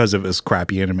watching it because of this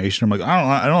crappy animation. I'm like,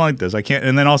 I don't like this. I can't.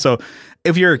 And then also,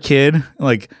 if you're a kid,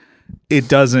 like, it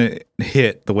doesn't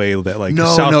hit the way that like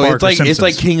South Park it's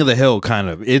like King of the Hill kind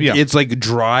of. It's like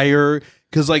drier.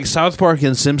 Because like South Park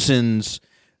and Simpsons,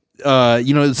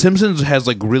 Simpsons has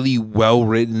like really well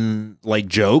written like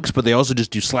jokes, but they also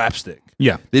just do slapstick.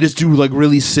 Yeah, they just do like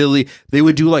really silly. They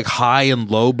would do like high and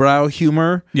lowbrow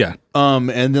humor. Yeah,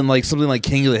 and then like something like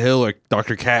King of the Hill or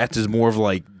Dr. Katz is more of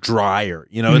like drier.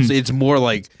 It's more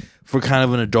like for kind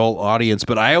of an adult audience.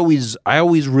 But I always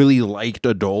really liked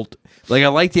adult. Like I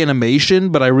liked animation,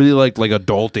 but I really liked like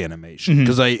adult animation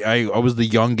because I was the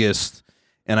youngest.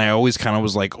 And I always kind of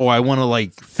was like, oh, I want to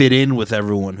like fit in with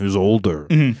everyone who's older.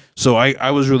 So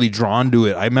I was really drawn to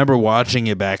it. I remember watching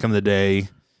it back in the day,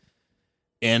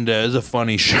 and it was a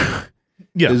funny show.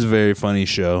 Yeah, it was a very funny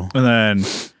show. And then,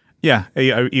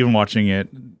 even watching it,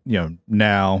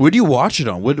 now. Where do you watch it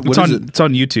on? What is it? It's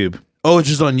on YouTube. Oh, it's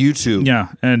just on YouTube. Yeah,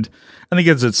 and I think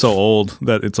it's so old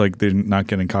that it's like they're not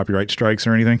getting copyright strikes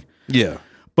or anything. Yeah.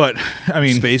 But I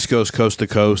mean, Space Ghost Coast to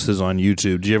Coast is on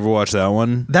YouTube. Did you ever watch that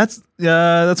one? That's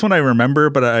what I remember,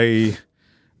 but I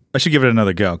should give it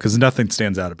another go because nothing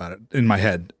stands out about it in my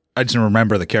head. I just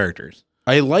remember the characters.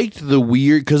 I liked the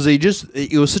weird because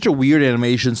it was such a weird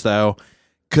animation style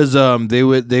because they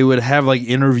would have like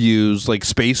interviews. Like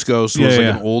Space Ghost was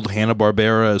an old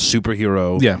Hanna-Barbera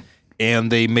superhero. Yeah.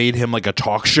 And they made him like a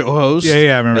talk show host. Yeah,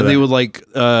 I remember. And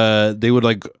that. they would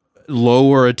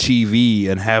lower a TV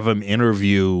and have him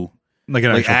interview like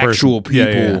an actual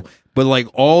people. Yeah. But like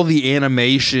all the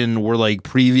animation were like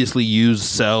previously used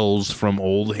cells from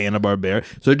old Hanna-Barbera.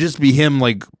 So it'd just be him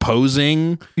like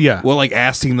posing. Yeah. While like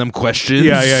asking them questions.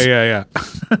 Yeah.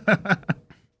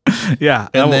 Yeah.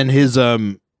 And then his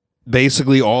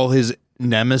basically all his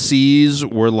nemesis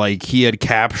were like he had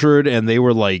captured and they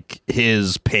were like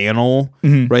his panel.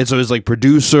 Right. So his like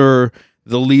producer,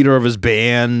 the leader of his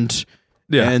band.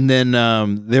 Yeah. And then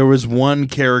there was one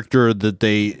character that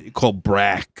they called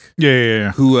Brack.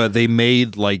 Yeah. Who they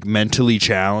made like mentally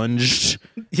challenged.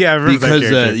 Yeah, I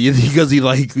remember because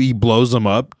he blows them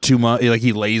up too much. Like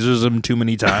he lasers them too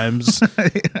many times,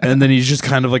 and then he's just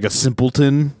kind of like a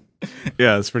simpleton.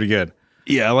 Yeah, that's pretty good.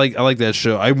 Yeah, I like that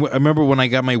show. I remember when I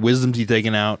got my wisdom teeth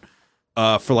taken out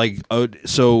for like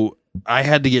so I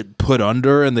had to get put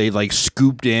under, and they like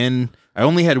scooped in. I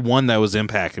only had one that was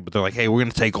impacted, but they're like, hey, we're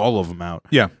going to take all of them out.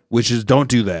 Yeah. Which is, don't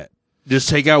do that. Just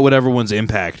take out whatever one's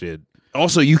impacted.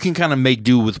 Also, you can kind of make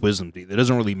do with wisdom teeth. It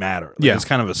doesn't really matter. Like, it's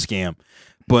kind of a scam.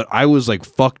 But I was like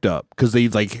fucked up because they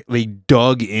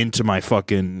dug into my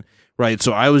fucking, right?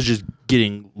 So I was just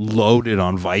getting loaded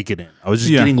on Vicodin. I was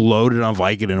just getting loaded on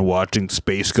Vicodin watching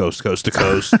Space Ghost Coast to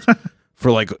Coast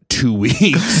for like 2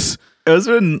 weeks. It was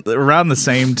around the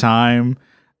same time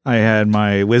I had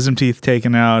my wisdom teeth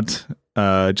taken out.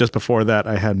 Just before that,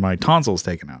 I had my tonsils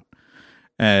taken out,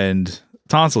 and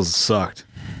tonsils sucked.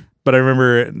 But I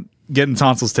remember getting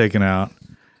tonsils taken out,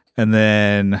 and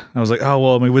then I was like, "Oh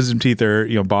well, my wisdom teeth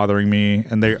are bothering me,"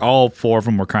 and they all 4 of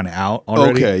them were kind of out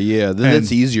already. Okay, yeah, then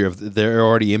that's easier if they're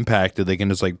already impacted. They can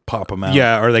just like pop them out.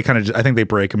 Yeah, or they kind of I think they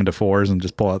break them into 4s and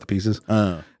just pull out the pieces.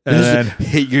 And then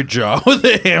hit your jaw with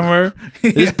a hammer.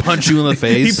 Just punch you in the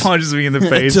face. He punches me in the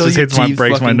face. Just hits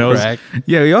breaks my nose. Crack.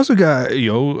 Yeah, he also got new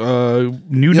nose.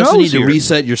 You also need to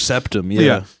reset your septum.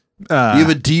 Yeah. You have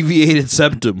a deviated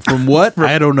septum. From what?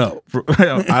 I don't know.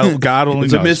 God only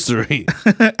knows. It's a mystery.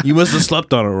 You must have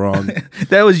slept on it wrong.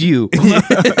 That was you.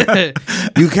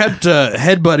 You kept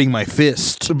headbutting my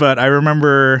fist. But I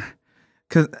remember,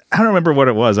 because I don't remember what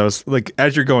it was. I was like,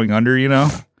 as you're going under,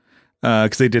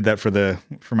 because they did that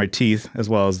for my teeth as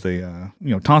well as the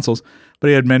tonsils. But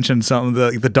he had mentioned something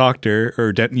the doctor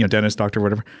or dentist doctor,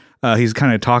 whatever. He's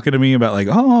kind of talking to me about like,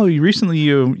 oh, you recently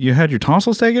you had your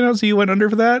tonsils taken out, so you went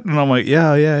under for that, and I'm like,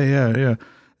 yeah.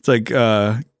 It's like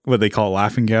what they call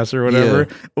laughing gas or whatever.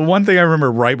 Yeah. But one thing I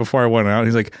remember right before I went out,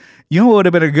 he's like, what would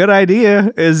have been a good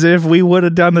idea is if we would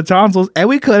have done the tonsils and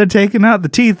we could have taken out the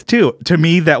teeth too. To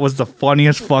me, that was the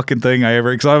funniest fucking thing I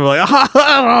ever, because I'm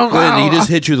like, he just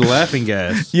hit you with the laughing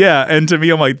gas. Yeah, and to me,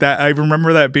 I'm like, that. I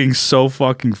remember that being so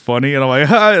fucking funny, and I'm like,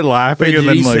 laughing. Wait, and did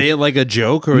then he like, say it like a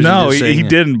joke, or no, he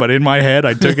didn't. But in my head,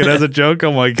 I took it as a joke.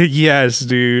 I'm like, yes,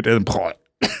 dude, and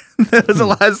That was the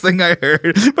last thing I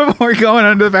heard before going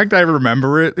on to the fact I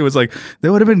remember it. It was like,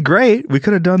 that would have been great. We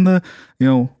could have done the,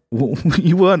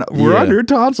 we're under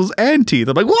tonsils and teeth.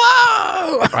 I'm like,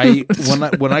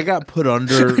 whoa! When I got put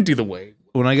under, do the wave.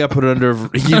 When I got put under,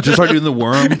 you just start doing the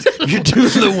worm. You're doing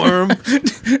the worm.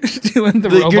 Doing the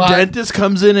robot. Your dentist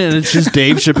comes in and it's just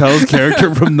Dave Chappelle's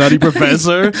character from Nutty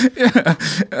Professor.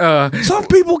 Some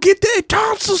people get their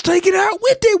tonsils taken out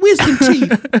with their wisdom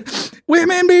teeth.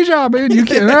 Women be shopping. You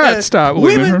cannot stop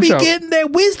women be getting their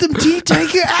wisdom teeth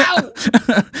taken out.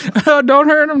 Don't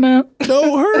hurt them now.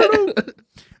 Don't hurt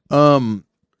them.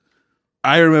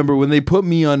 I remember when they put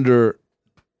me under,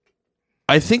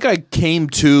 I think I came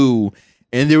to,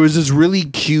 and there was this really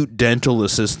cute dental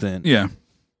assistant. Yeah.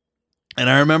 And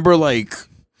I remember, like,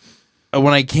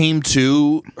 when I came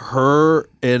to, her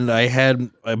and I had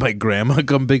my grandma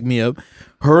come pick me up.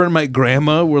 Her and my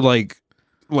grandma were, like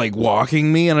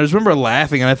walking me. And I just remember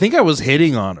laughing. And I think I was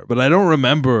hitting on her, but I don't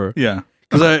remember. Yeah.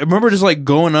 Because I remember just, like,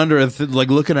 going under and,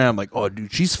 looking at her. I'm like, oh,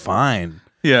 dude, she's fine.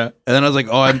 Yeah. And then I was like,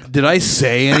 oh, did I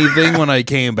say anything when I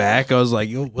came back? I was like,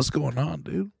 yo, what's going on,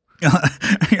 dude?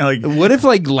 Like, what if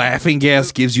like laughing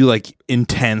gas gives you like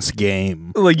intense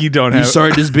game? Like you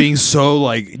start just being so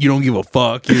like you don't give a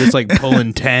fuck. You're just like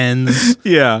pulling tens.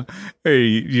 Yeah. Hey,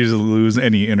 you just lose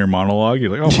any inner monologue. You're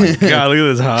like, oh my god, look at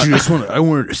this hot. I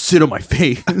wanted to sit on my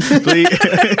face.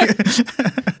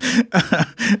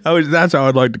 That's how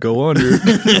I'd like to go under.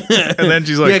 And then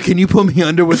she's like, yeah, can you put me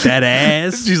under with that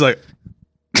ass? She's like,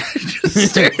 just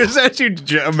stares at you,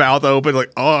 mouth open,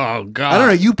 like, oh god. I don't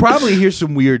know. You probably hear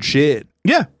some weird shit.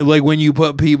 Yeah, like when you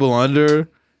put people under.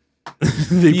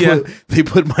 They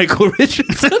put Michael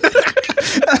Richardson.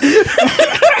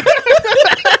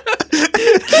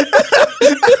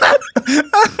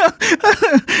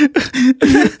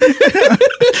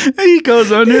 He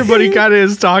goes under, but he kind of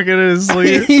is talking in his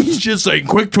sleep. He's just like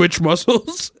quick twitch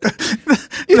muscles.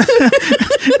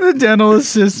 The dental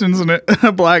assistant's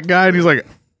a black guy, and he's like,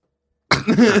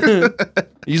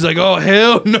 he's like, oh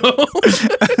hell no.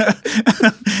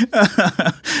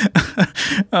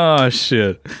 Oh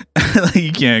shit.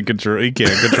 He can't control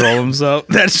himself.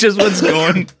 That's just what's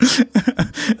going.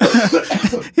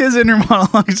 His inner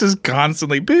monologue is just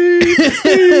constantly beep,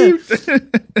 beep.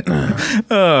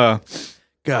 God,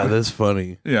 that's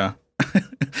funny. Yeah.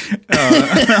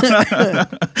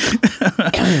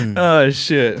 Oh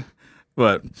shit.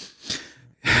 But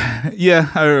yeah,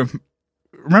 I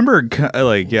remember,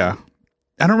 like, yeah,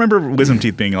 I don't remember wisdom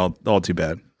teeth being all too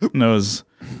bad. No,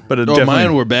 but it definitely,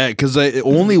 mine were bad because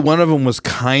only one of them was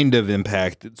kind of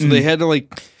impacted, so they had to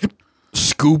like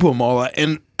scoop them all out.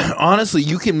 And honestly,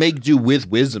 you can make do with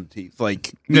wisdom teeth.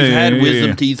 Like we've had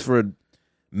wisdom teeth for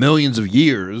millions of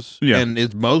years, and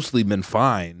it's mostly been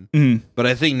fine. But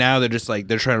I think now they're just like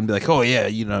they're trying to be like, oh yeah,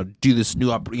 do this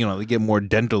new they get more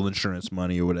dental insurance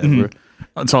money or whatever.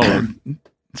 It's all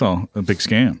a big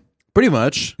scam. Pretty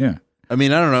much. Yeah. I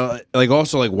mean, I don't know. Like,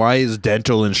 also, like, why is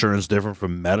dental insurance different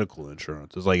from medical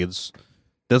insurance? It's like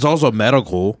that's also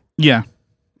medical. Yeah.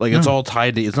 Like, it's all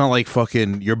tied to. It's not like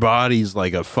fucking your body's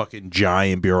like a fucking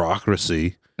giant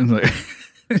bureaucracy. Like,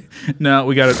 no,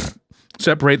 we got to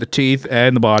separate the teeth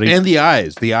and the body and the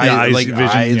eyes. The eyes, like vision,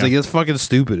 eyes. yeah. Like it's fucking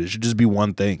stupid. It should just be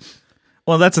one thing.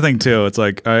 Well, that's the thing too. It's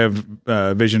like I have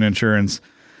vision insurance.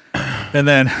 And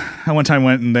then I one time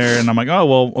went in there and I'm like, oh,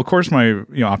 well, of course my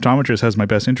optometrist has my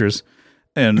best interest.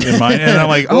 And I'm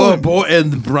like, oh boy,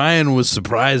 and Brian was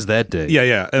surprised that day.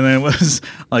 Yeah. And then it was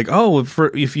like, oh,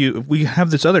 if we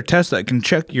have this other test that can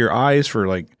check your eyes for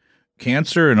like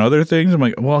cancer and other things. I'm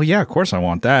like, well, yeah, of course I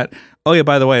want that. Oh yeah,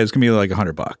 by the way, it's gonna be like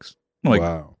 $100. I'm like,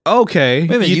 wow. Okay. Wait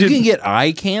a minute, you can get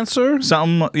eye cancer?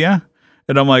 Something, yeah.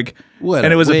 And I'm like, what?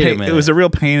 And it was it was a real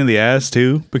pain in the ass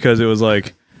too, because it was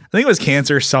like, I think it was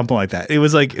cancer, something like that. It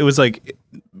was like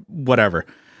whatever.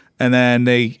 And then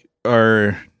they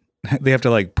have to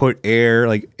like put air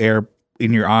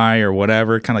in your eye or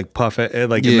whatever, kind of like puff it,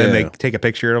 and then they take a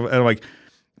picture of it. And I'm like,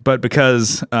 but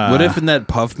because what if in that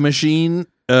puff machine,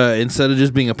 instead of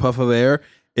just being a puff of air,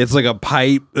 it's like a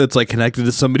pipe that's like connected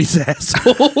to somebody's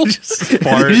asshole. Just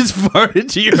fart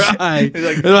into your eye.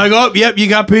 They're like, oh, yep, you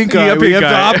got pink eye. We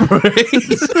have to operate.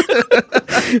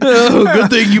 Oh, good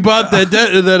thing you bought that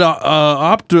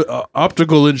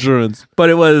optical insurance. But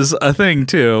it was a thing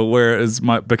too, where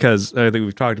because I think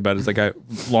we've talked about it, it's like I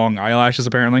have long eyelashes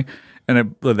apparently,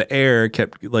 and the air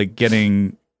kept like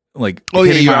getting. Like, oh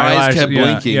yeah, your eyes kept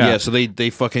blinking. Yeah, so they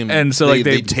fucking and so like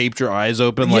they taped your eyes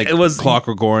open like it was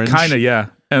Clockwork Orange, kind of, yeah.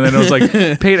 And then it was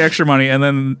like paid extra money, and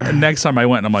then next time I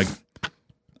went, and I'm like,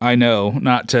 I know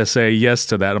not to say yes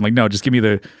to that. I'm like, no, just give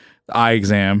me eye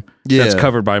exam Yeah. that's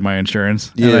covered by my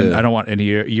insurance. Yeah. And then I don't want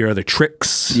any of your other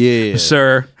tricks. Yeah.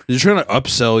 Sir. They're trying to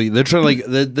upsell you. They're trying to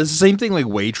that's the same thing like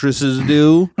waitresses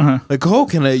do. Like, oh,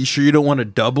 you sure you don't want to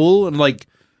double? And like,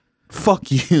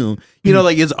 fuck you. You know,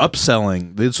 like it's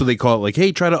upselling. That's what they call it. Like,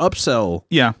 hey, try to upsell.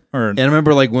 Yeah. And I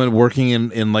remember like when working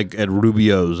in like at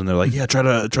Rubio's, and they're like, yeah, try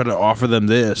to offer them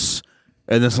this.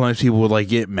 And then sometimes people would like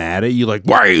get mad at you, like,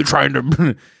 why are you trying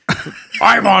to?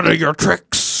 I'm onto your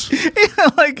tricks. yeah,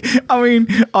 like, I mean,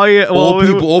 oh yeah,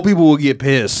 well, Old people will get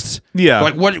pissed. Yeah.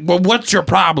 Like, what's your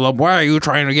problem? Why are you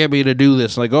trying to get me to do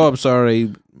this? Like, oh, I'm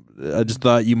sorry. I just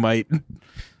thought you might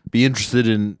be interested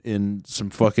in some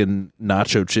fucking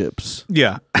nacho chips.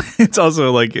 Yeah. It's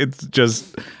also like, it's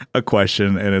just a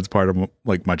question and it's part of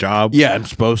like my job. Yeah, I'm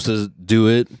supposed to do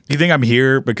it. You think I'm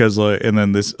here because like, and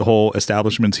then this whole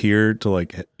establishment's here to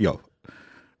like,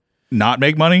 not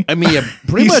make money? I mean, yeah,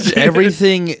 pretty much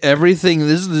everything,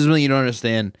 this is what you don't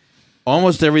understand.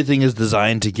 Almost everything is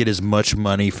designed to get as much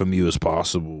money from you as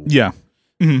possible. Yeah.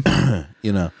 You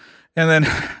know. And then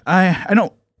I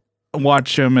don't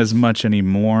watch them as much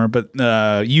anymore, but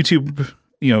YouTube,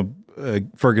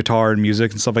 for guitar and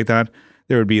music and stuff like that,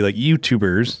 there would be like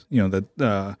YouTubers,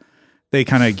 that they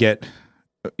kind of get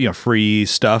free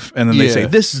stuff, and then they say,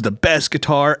 this is the best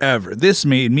guitar ever. This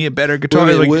made me a better guitar.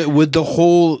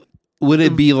 Would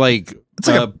it be like it's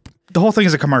like the whole thing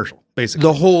is a commercial, basically.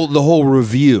 The whole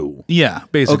review. Yeah,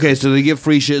 basically. Okay, so they get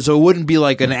free shit. So it wouldn't be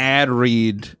like an ad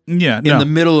read. Yeah, in the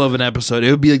middle of an episode.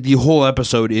 It would be like the whole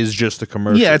episode is just a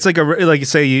commercial. Yeah, it's like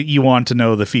say you want to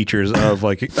know the features of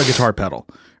like a guitar pedal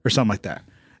or something like that.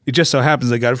 It just so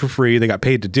happens they got it for free. They got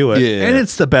paid to do it, and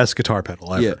it's the best guitar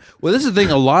pedal ever. Yeah. Well, this is the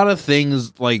thing. A lot of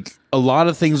things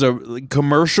are like,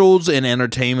 commercials and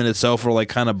entertainment itself are like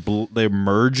kind of they're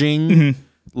merging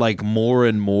like more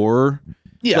and more.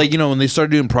 Yeah, like when they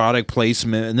start doing product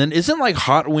placement, and then isn't like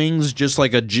Hot Wings just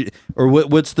like or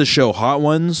what's the show Hot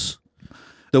Ones?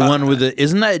 The one with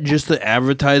isn't that just the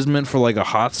advertisement for like a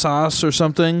hot sauce or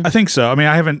something? I think so. I mean,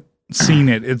 I haven't seen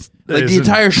it. It's like the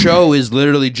entire show is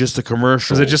literally just a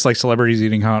commercial. Is it just like celebrities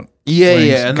eating hot? Yeah, wings?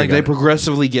 yeah, and like they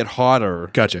progressively get hotter.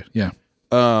 Gotcha. Yeah.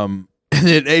 And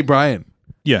then, hey Brian.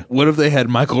 Yeah. What if they had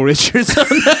Michael Richards on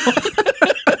that one?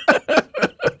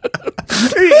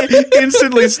 He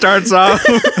instantly starts off.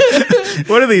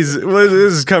 What are these?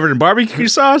 This is covered in barbecue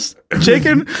sauce,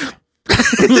 chicken.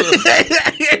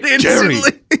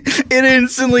 It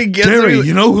instantly gets Jerry.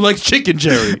 You know who likes chicken,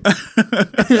 Jerry?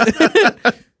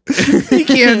 He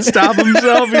can't stop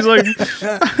himself. He's like,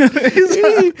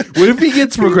 what if he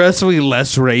gets progressively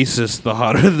less racist the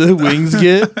hotter the wings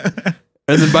get?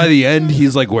 And then by the end,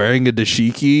 he's like wearing a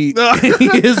dashiki.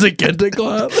 He is a kente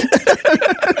cloth.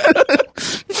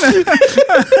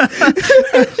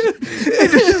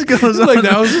 It just goes on. Like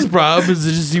that was his problem. Is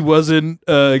just he wasn't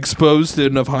exposed to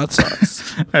enough hot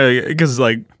sauce. Because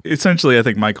like essentially, I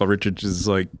think Michael Richards is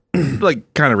like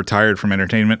kind of retired from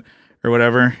entertainment or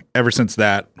whatever. Ever since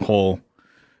that whole,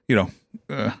 the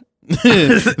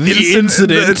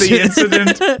incident,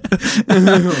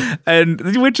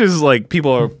 and which is like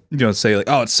people are say like,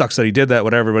 oh, it sucks that he did that,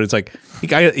 whatever. But it's like he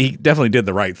definitely did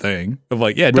the right thing of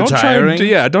like, yeah, don't try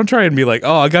and be like,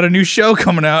 oh, I got a new show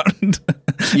coming out.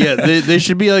 Yeah, there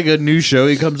should be like a new show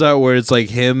he comes out where it's like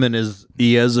him and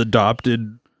he has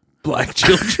adopted black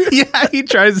children. Yeah, he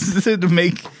tries to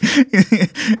make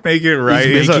it right.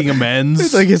 He's making amends.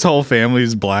 It's like his whole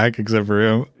family's black except for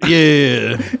him.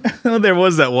 Yeah. There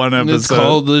was that one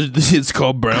episode. It's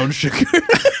called Brown Sugar.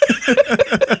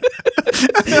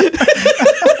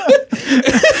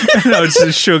 No, it's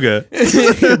just sugar.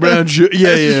 Brown sugar.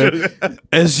 Yeah.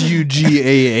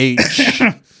 SUGAH.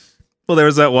 Well, there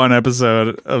was that one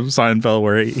episode of Seinfeld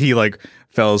where he like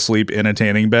fell asleep in a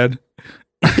tanning bed.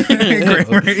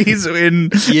 Kramer, he's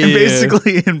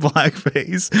basically in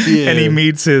blackface, and he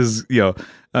meets his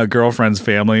girlfriend's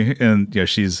family, and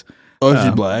she's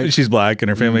black. She's black in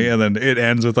her family, and then it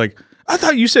ends with like, I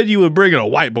thought you said you would bring in a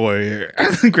white boy here.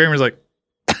 And Kramer's like,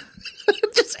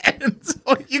 it just ends.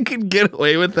 You could get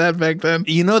away with that back then.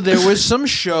 There was some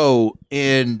show,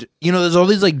 and there's all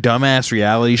these like dumbass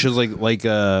reality shows, like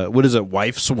what is it,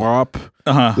 Wife Swap?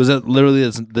 Was that literally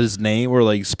this name, or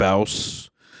like Spouse?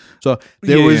 So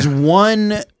there was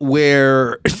one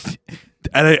where,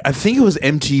 and I think it was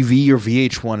MTV or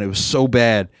VH1. It was so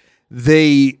bad.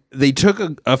 They took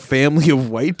a family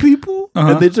of white people,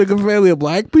 and they took a family of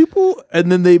black people,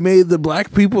 and then they made the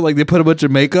black people like they put a bunch of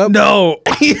makeup. No,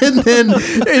 and then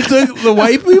they took the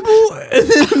white people, and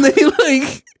then they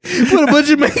like put a bunch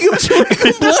of makeup to make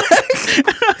them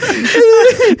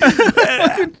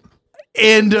black.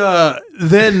 And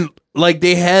then like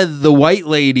they had the white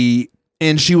lady.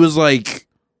 And she was like,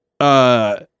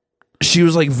 she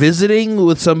was like visiting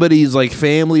with somebody's like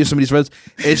family or somebody's friends,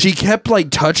 and she kept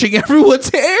like touching everyone's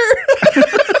hair.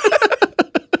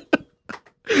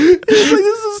 Like, this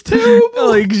is terrible.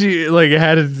 Like she like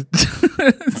had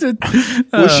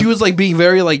well, she was like being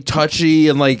very like touchy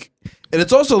and like, and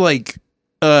it's also like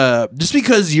just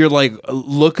because you're like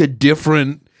look a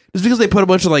different, just because they put a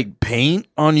bunch of like paint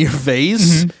on your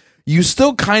face, you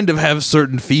still kind of have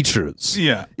certain features.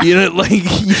 Yeah. You know, like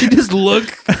you just look.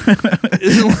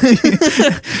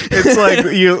 It's like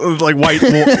you like white,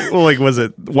 like was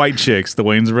it White Chicks, the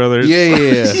Wayans brothers?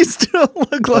 Yeah. You still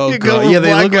look like yeah,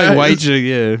 they look like white chick.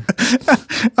 Yeah,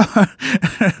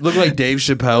 look like Dave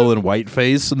Chappelle in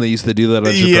Whiteface, and they used to do that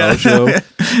on Chappelle's show.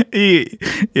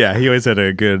 he always had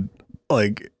a good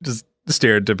like just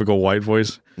stereotypical white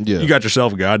voice. Yeah, you got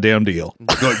yourself a goddamn deal.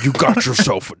 You got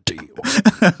yourself a deal.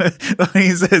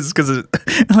 He says because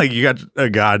like you got a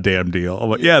goddamn deal. I'm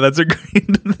like, yeah, that's a great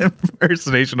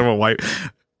impersonation of a white.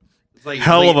 Like,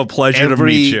 hell of a pleasure to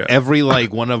meet you. Every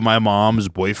like one of my mom's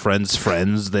boyfriend's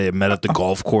friends they met at the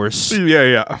golf course.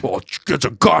 Yeah. Well, it's a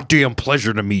goddamn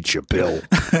pleasure to meet you, Bill.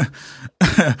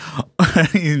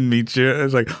 Meet you.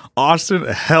 It's like Austin.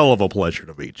 A hell of a pleasure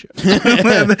to meet you.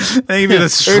 Maybe the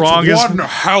strongest. It's one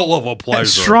hell of a pleasure.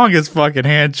 Strongest fucking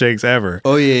handshakes ever.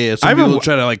 Oh yeah. Some people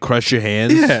try to like crush your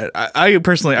hands. Yeah, I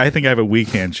personally I think I have a weak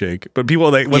handshake, but people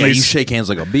when they you shake hands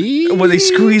like a bee. When they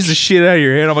squeeze the shit out of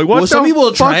your hand, I'm like, what? Well, some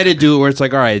people try to do where it's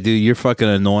like, all right, dude, you're fucking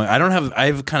annoying. I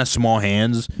have kind of small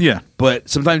hands. Yeah. But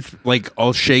sometimes like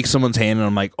I'll shake someone's hand and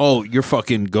I'm like, oh, you're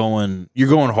going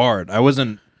hard. I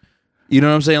wasn't, you know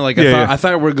what I'm saying? Like I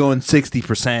thought we're going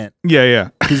 60%.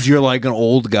 Yeah. Because you're like an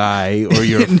old guy or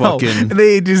you're fucking.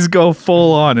 They just go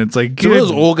full on. It's like, some of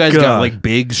those old guys got like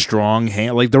big, strong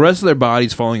hands. Like the rest of their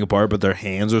body's falling apart, but their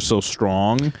hands are so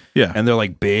strong. Yeah. And they're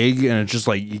like big, and it's just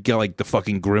like you get like the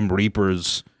fucking Grim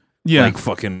Reapers. Yeah. Like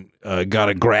fucking got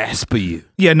a grasp of you.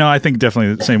 Yeah, no, I think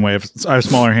definitely the same way. If I have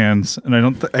smaller hands, and I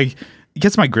don't, I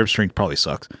guess my grip strength probably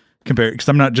sucks compared because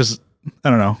I'm not just,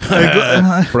 I don't know.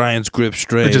 Brian's grip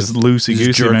strength just loosey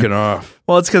goosey, jerking off.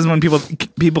 Well, it's because when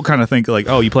people kind of think like,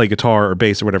 oh, you play guitar or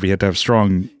bass or whatever, you have to have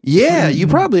strong. Yeah, you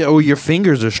probably. Oh, your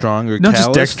fingers are strong or not calloused.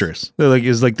 Just dexterous. They're like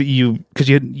is like because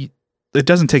it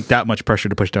doesn't take that much pressure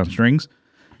to push down strings.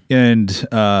 And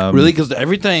really, because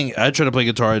everything I try to play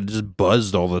guitar, it just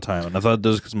buzzed all the time, and I thought it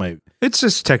does because it's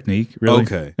just technique, really.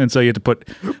 Okay, and so you have to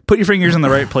put your fingers in the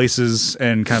right places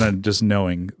and kind of just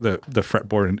knowing the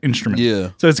fretboard and instrument.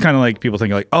 Yeah. So it's kind of like people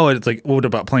think like, oh, it's like, what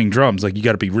about playing drums? Like you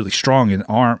got to be really strong in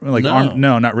arm. Like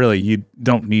no, not really. You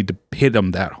don't need to hit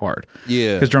them that hard.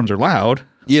 Yeah, because drums are loud.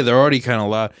 Yeah, they're already kind of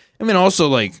loud. I mean, also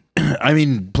like,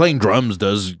 playing drums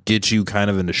does get you kind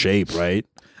of into shape, right?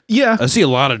 Yeah, I see a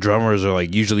lot of drummers are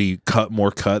like usually more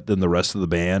cut than the rest of the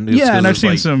band. Yeah, and I've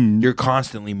seen some. You're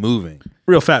constantly moving.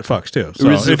 Real fat fucks too. So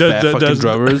it does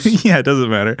drummers. Yeah, it doesn't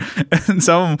matter. And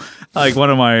some like one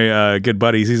of my good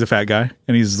buddies, he's a fat guy,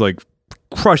 and he's like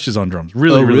crushes on drums,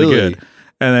 really good.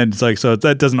 And then it's like so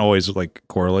that doesn't always like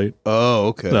correlate. Oh,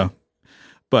 okay. So,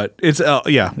 but it's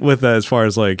with as far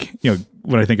as like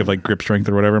when I think of like grip strength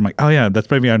or whatever, I'm like, oh yeah,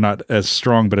 that's maybe I'm not as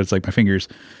strong, but it's like my fingers,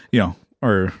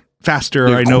 are faster.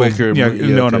 They're I know, quicker,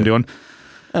 know what I'm doing.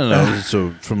 I don't know.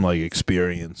 So from like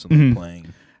experience and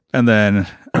playing, and then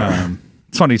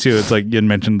it's funny too. It's like you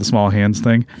mentioned the small hands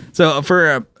thing. So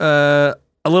for a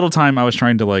little time, I was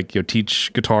trying to like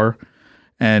teach guitar,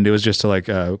 and it was just to like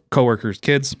coworkers'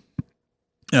 kids,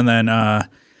 and then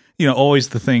always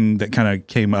the thing that kind of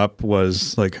came up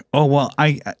was like, oh well,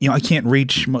 I can't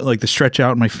reach like the stretch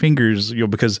out my fingers,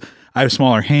 because I have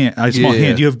smaller hands.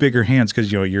 You have bigger hands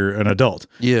because you're an adult.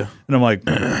 Yeah, and I'm like,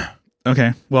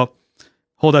 okay, well,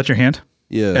 hold out your hand.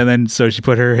 Yeah, and then so she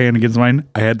put her hand against mine.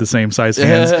 I had the same size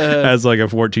hands as like a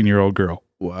 14-year-old girl.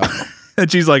 Wow, and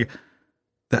she's like,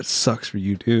 that sucks for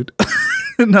you, dude.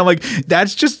 And I'm like,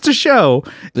 that's just to show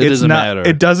it doesn't matter.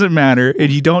 It doesn't matter,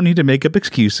 and you don't need to make up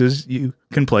excuses. You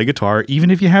can play guitar even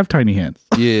if you have tiny hands.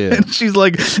 Yeah. And she's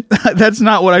like, that's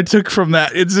not what I took from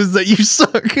that. It's just that you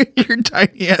suck your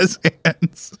tiny ass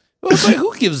hands. Well, it's like,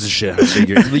 who gives a shit how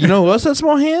big you know who else has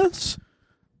small hands?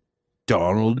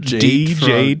 Donald J.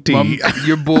 DJT.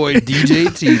 Your boy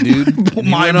DJT, dude.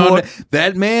 My boy.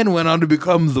 That man went on to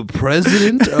become the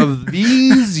president of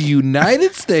these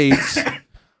United States.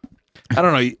 I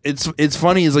don't know. It's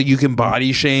funny. It's like you can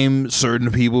body shame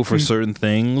certain people for certain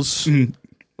things.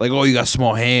 Like, oh, you got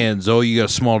small hands. Oh, you got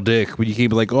a small dick. But you can't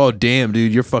be like, oh, damn,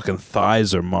 dude, your fucking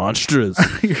thighs are monstrous.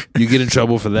 You get in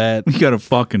trouble for that. You got a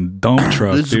fucking dump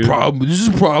truck, This dude. is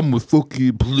a problem with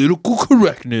fucking political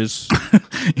correctness.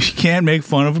 You can't make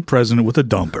fun of a president with a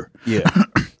dumper. Yeah.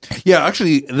 Yeah,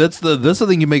 actually, that's the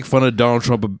thing you make fun of Donald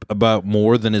Trump about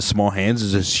more than his small hands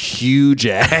is his huge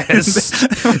ass.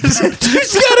 He's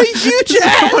got a huge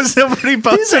ass. Somebody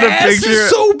posted a picture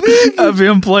so big of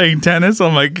him playing tennis.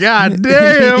 I'm like, God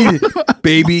damn,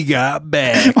 baby got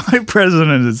back. My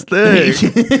president is thick.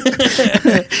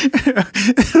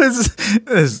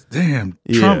 Damn,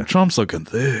 Trump's looking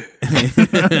thick.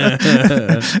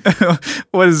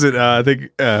 What is it? I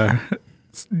think.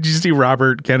 Did you see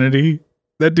Robert Kennedy?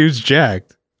 That dude's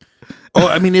jacked. Oh,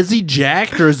 I mean, is he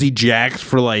jacked or is he jacked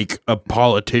for like a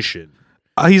politician?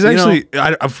 He's actually,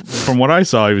 from what I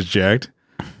saw, he was jacked.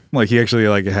 Like he actually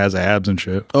like has abs and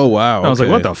shit. Oh wow! I was like,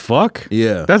 what the fuck?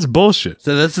 Yeah, that's bullshit.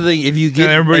 So that's the thing. If you get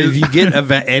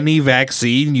any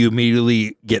vaccine, you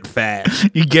immediately get fat.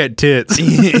 You get tits.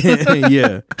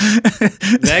 Yeah,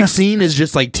 vaccine is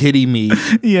just like titty meat.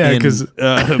 Yeah, because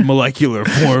molecular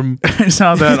form. I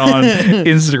saw that on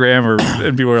Instagram,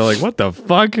 and people were like, "What the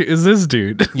fuck is this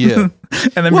dude?" Yeah,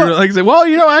 and then people were like,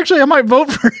 "Well, actually, I might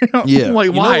vote for him." Yeah, I'm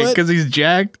like, why? Because he's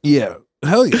jacked. Yeah,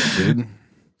 hell yeah, dude.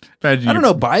 I don't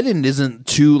know. Biden isn't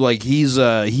too like he's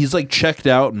like checked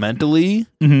out mentally,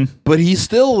 but he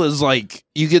still is like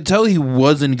you could tell he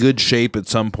was in good shape at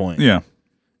some point. Yeah,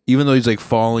 even though he's like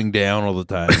falling down all the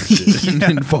time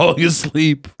and falling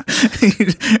asleep. He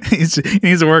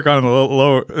needs to work on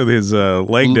his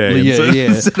leg day. Yeah.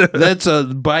 That's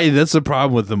the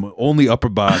problem with him. Only upper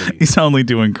body. He's only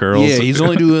doing curls. Yeah, he's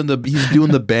doing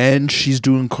the bench. He's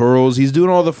doing curls. He's doing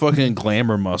all the fucking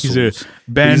glamour muscles. He's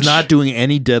not doing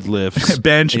any deadlifts.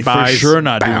 Bench, for sure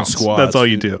not doing squats. That's all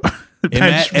you do.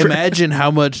 Imagine how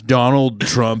much Donald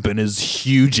Trump and his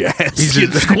huge ass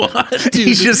can squat. Dude.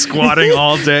 He's just squatting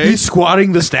all day. He's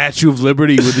squatting the Statue of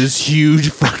Liberty with his huge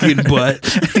fucking butt.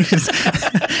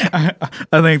 I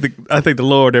thank the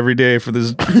Lord every day for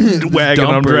this wagon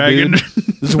I'm dragging.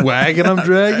 This wagon I'm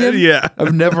dragging? Yeah,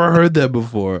 I've never heard that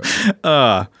before.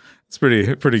 It's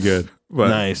pretty good. But.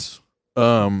 Nice.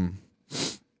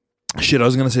 Shit, I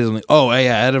was gonna say something. Oh, yeah, I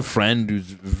had a friend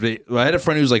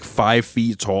who's like 5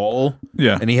 feet tall.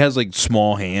 Yeah, and he has like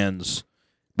small hands,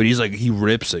 but he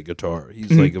rips at guitar.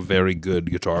 He's like a very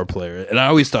good guitar player. And I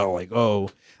always thought like, oh,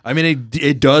 I mean,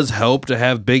 it does help to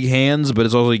have big hands, but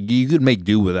it's also like you could make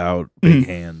do without big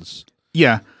hands.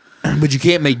 Yeah, but you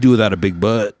can't make do without a big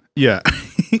butt. Yeah.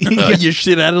 You're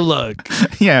shit out of luck.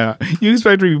 Yeah. You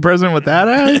expect to be president with that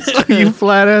ass? You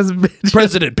flat ass bitch.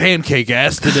 President Pancake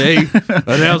Ass today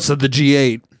announced at the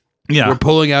G8. Yeah. We're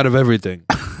pulling out of everything.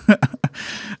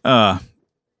 Yeah,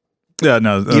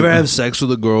 no. You ever have sex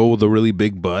with a girl with a really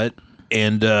big butt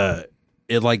and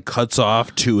it like cuts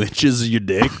off 2 inches of your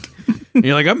dick? And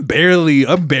you're like, I'm barely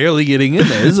getting in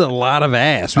there. This is a lot of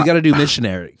ass. We got to do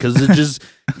missionary because it just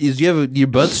your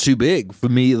butt's too big for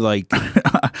me. Like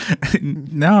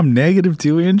now I'm negative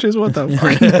 2 inches. What the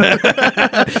fuck?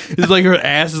 It's like her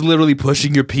ass is literally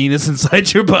pushing your penis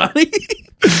inside your body.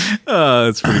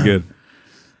 That's pretty good.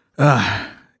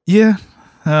 Yeah.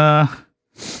 I'm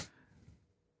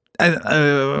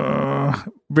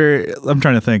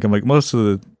trying to think. I'm like most of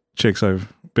the chicks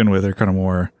I've been with are kind of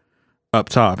more up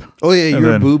top. Oh yeah,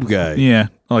 you're a boob guy. Yeah,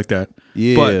 I like that.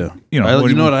 Yeah, but, you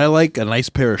know what I like? A nice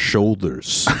pair of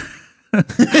shoulders.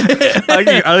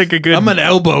 I like a good. I'm an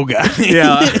elbow guy.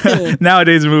 Yeah,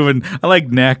 nowadays moving. I like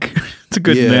neck. It's a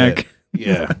good neck.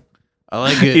 Yeah, I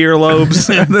like it. Earlobes.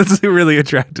 That's really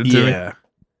attractive to me. Yeah,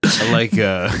 I like.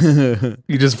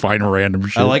 You just find random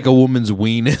shit. I like a woman's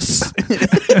weenus.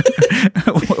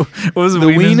 What was the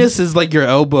weenus? Is like your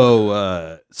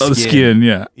elbow. Skin. Oh, the skin,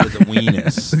 yeah. Yeah, the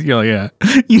weenus. Yeah.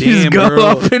 You just go girl,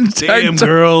 up and damn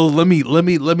girl, let me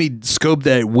scope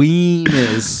that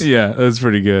weenus. Yeah, that's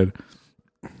pretty good.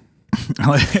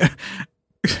 I'm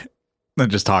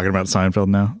just talking about Seinfeld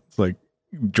now. It's like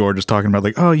George is talking about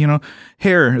like, oh,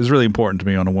 hair is really important to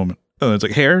me on a woman. Oh, it's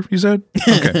like hair, you said?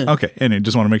 Okay. And I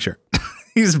just want to make sure.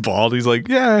 He's bald. He's like,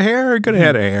 yeah, hair, good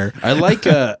head of hair. I like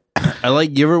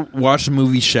you ever watch the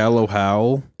movie Shallow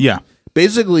Hal? Yeah.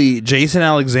 Basically, Jason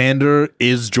Alexander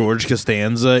is George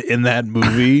Costanza in that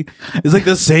movie. It's like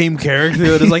the same character.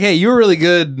 It's like, hey, you were really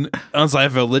good on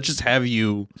Seinfeld. Let's just have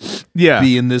you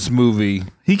be in this movie.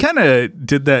 He kind of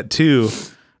did that too.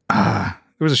 There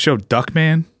was a show,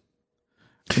 Duckman.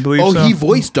 I believe so. He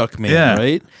voiced Duckman,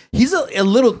 right? He's a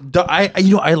little. I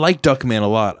like Duckman a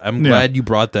lot. I'm glad you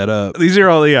brought that up. These are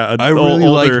all I really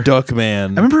like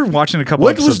Duckman. I remember watching a couple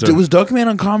episodes. Was Duckman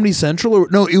on Comedy Central or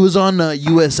no? It was on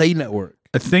USA Network.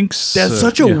 I think so. That's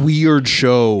such a weird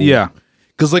show. Yeah,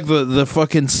 because like the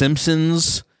fucking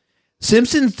Simpsons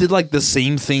did like the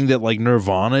same thing that like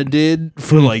Nirvana did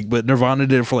for but Nirvana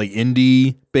did it for like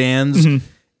indie bands.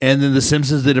 And then the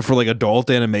Simpsons did it for like adult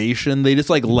animation. They just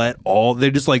like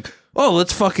they're just like, oh,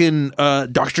 let's fucking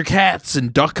Dr. Katz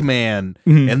and Duckman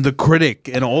and The Critic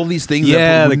and all these things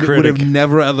that would have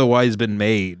never otherwise been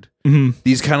made.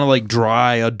 These kind of like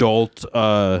dry adult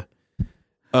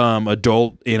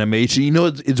animation. You know,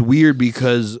 it's weird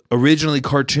because originally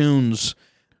cartoons,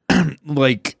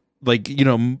 like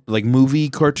movie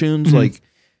cartoons,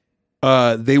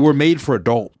 they were made for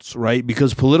adults, right?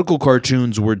 Because political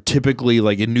cartoons were typically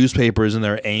like in newspapers and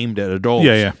they're aimed at adults.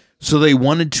 Yeah. So they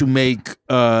wanted to make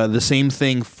the same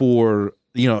thing for,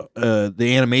 the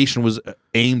animation was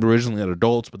aimed originally at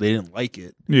adults, but they didn't like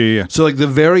it. Yeah. So like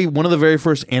one of the very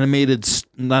first animated,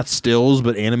 not stills,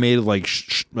 but animated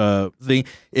thing,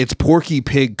 it's Porky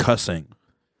Pig cussing.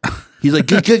 He's like,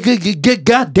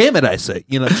 God damn it, I say,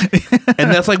 and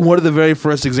that's like one of the very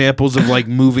first examples of like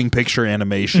moving picture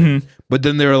animation. But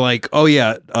then they're like, oh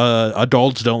yeah,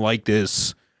 adults don't like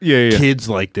this. Yeah. Kids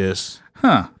like this.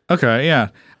 Huh. Okay. Yeah.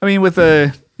 I mean, with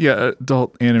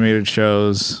adult animated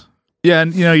shows. Yeah,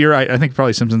 and you're right. I think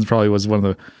probably Simpsons was one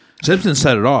of the Simpsons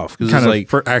set it off because kind it's of like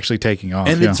for actually taking off.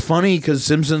 And it's funny because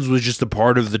Simpsons was just a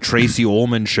part of the Tracy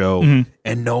Ullman show,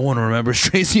 and no one remembers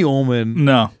Tracy Ullman.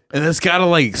 No, and it's gotta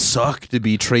like suck to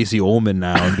be Tracy Ullman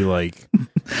now and be like,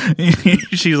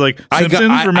 she's like, I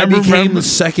became the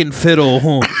second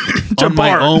fiddle on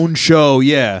my own show.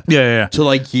 Yeah. To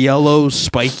like yellow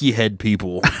spiky head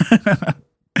people.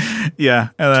 Yeah,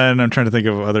 and then I'm trying to think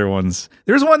of other ones.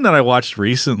 There's one that I watched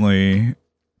recently.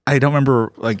 I don't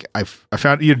remember. Like I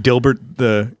found Dilbert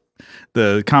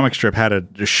the comic strip had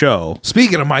a show.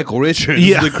 Speaking of Michael Richards,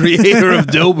 the creator of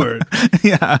Dilbert.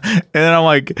 Yeah, and then I'm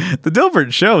like, the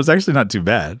Dilbert show is actually not too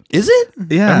bad. Is it?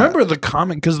 Yeah, I remember the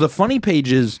comic because the funny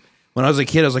pages. When I was a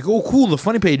kid, I was like, oh, cool, the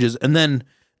funny pages, and then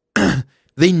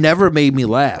they never made me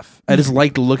laugh. I just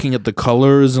liked looking at the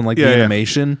colors and like the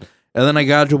animation. And then I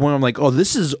got to one. I'm like, oh,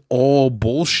 this is all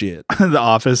bullshit. The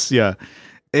Office, yeah.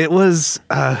 It was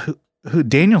who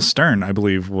Daniel Stern, I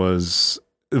believe, was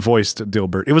voiced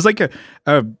Dilbert. It was like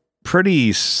a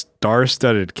pretty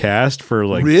star-studded cast for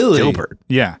like Dilbert.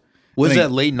 Yeah. Was that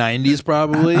late 90s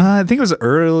probably? I think it was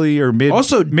early or mid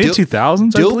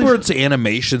 2000s. Dilbert's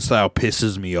animation style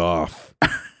pisses me off.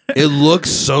 It looks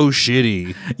so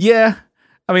shitty. Yeah.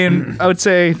 I mean, I would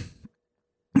say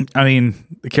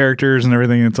the characters and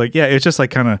everything, it's like, yeah, it's just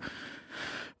like kind of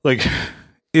like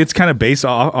it's kind of based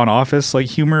on Office like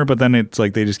humor, but then it's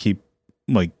like they just keep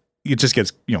like it just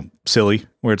gets silly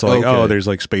where it's like oh, there's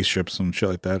like spaceships and shit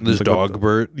like that. There's like,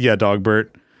 Dogbert. Dogbert,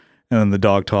 and then the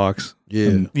dog talks.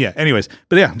 Yeah. Anyways,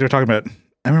 but yeah, they're talking about.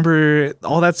 I remember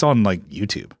all that's on like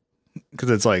YouTube because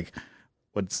it's like,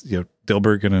 what's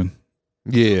Dilbert gonna?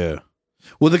 Yeah.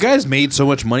 Well, the guy's made so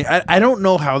much money. I don't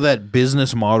know how that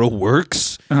business model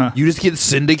works. You just get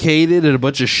syndicated in a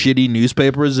bunch of shitty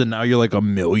newspapers, and now you're like a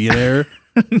millionaire.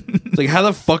 It's like, how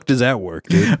the fuck does that work,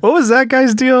 dude? What was that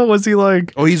guy's deal? Was he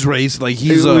like? Oh, he's racist. Like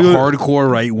he's a hardcore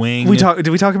right wing. Did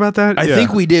we talk about that? I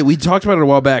think we did. We talked about it a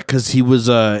while back because he was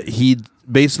he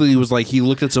basically was like he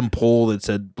looked at some poll that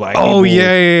said black people. Oh yeah.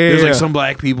 There's like some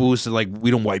black people who said like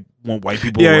we don't want white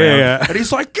people around. Yeah. And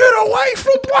he's like, get away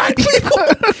from black people.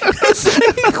 It's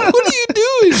like, what are you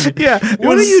doing? Yeah.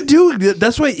 What are you doing?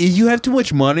 That's why you have too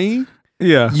much money.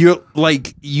 Yeah. You're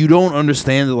like you don't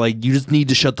understand that like you just need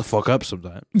to shut the fuck up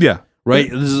sometimes. Yeah.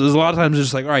 Right? There's a lot of times it's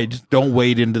just like, all right, just don't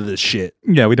wade into this shit.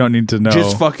 Yeah, we don't need to know.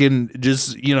 Just fucking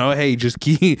hey,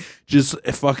 just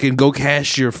fucking go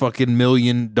cash your fucking $1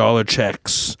 million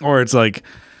checks. Or it's like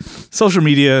social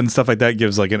media and stuff like that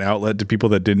gives like an outlet to people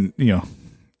that didn't,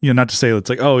 not to say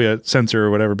it's like, oh yeah, censor or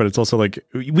whatever, but it's also like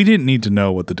we didn't need to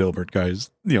know what the Dilbert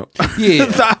guys,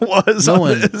 that was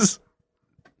this.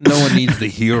 No one needs to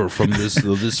hear from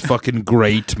this fucking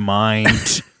great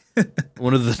mind.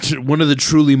 One of the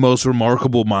truly most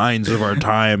remarkable minds of our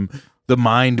time, the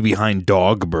mind behind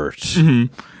Dogbert.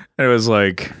 Mm-hmm. And it was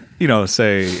like,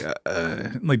 say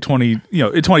like 20, in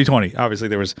 2020, obviously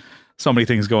there was so many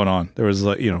things going on. There was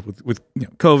like, with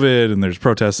COVID and there's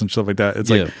protests and stuff like that. It's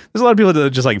like there's a lot of people that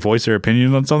just like voice their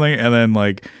opinion on something and then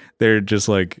like they're just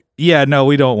like, yeah, no,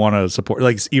 we don't want to support.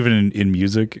 Like even in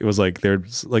music, it was like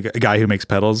there's like a guy who makes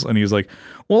pedals and he was like,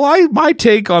 well, my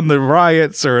take on the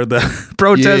riots or the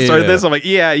protests or this. I'm like,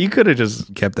 yeah, you could have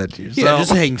just kept that to yourself. Yeah,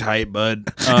 just hang tight,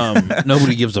 bud.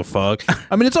 Nobody gives a fuck.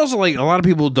 I mean, it's also like a lot of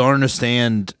people don't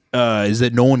understand is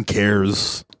that no one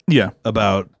cares.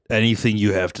 About anything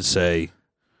you have to say.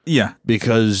 Yeah.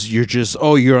 Because you're just,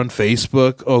 you're on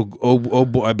Facebook. Oh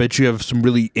boy, I bet you have some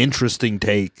really interesting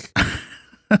take.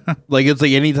 Like it's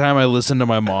like anytime I listen to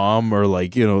my mom or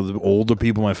like, the older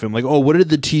people in my family, like, oh, what did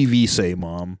the TV say,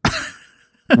 Mom?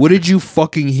 What did you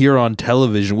fucking hear on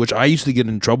television? Which I used to get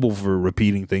in trouble for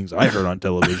repeating things I heard on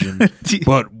television.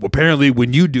 But apparently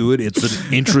when you do it, it's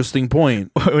an interesting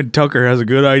point. When Tucker has a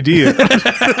good idea.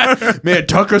 Man,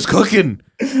 Tucker's cooking.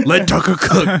 Let Tucker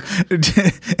cook.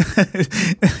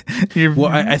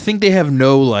 Well, I think they have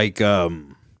no like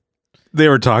they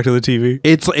ever talk to the TV.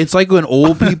 It's like when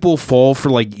old people fall for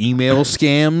like email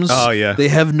scams. Oh yeah. They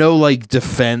have no like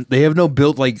defense. They have no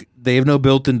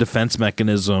built-in defense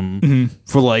mechanism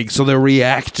for like, so they're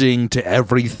reacting to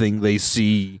everything they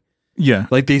see. Yeah.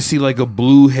 Like they see like a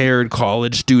blue-haired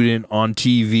college student on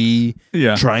TV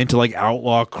trying to like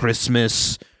outlaw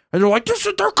Christmas. And they're like,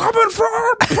 they're coming for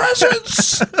our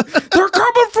presents. They're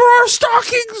coming for our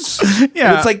stockings. Yeah.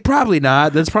 And it's like, probably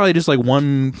not. That's probably just like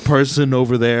one person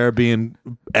over there being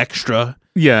extra.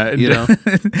 Yeah. You know?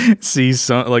 See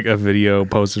some, like a video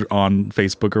posted on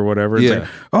Facebook or whatever. It's like,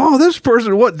 oh, this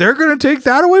person, what? They're going to take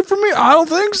that away from me? I don't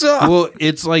think so. Well,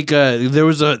 it's like there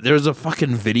was a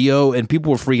fucking video and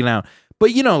people were freaking out.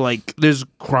 But, you know, like there's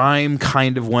crime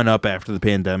kind of went up after the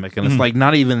pandemic. And it's like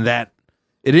not even that.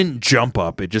 It didn't jump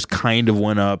up. It just kind of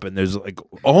went up, and there's like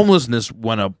homelessness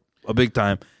went up a big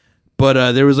time.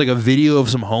 But there was like a video of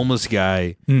some homeless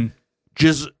guy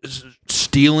just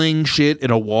stealing shit in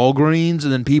a Walgreens,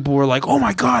 and then people were like, "Oh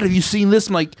my God, have you seen this?"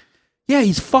 I'm like, "Yeah,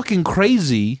 he's fucking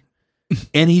crazy,"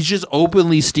 and he's just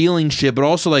openly stealing shit, but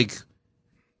also like,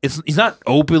 he's not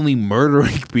openly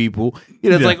murdering people. You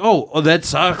know, it's like, oh, that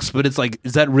sucks, but it's like,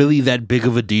 is that really that big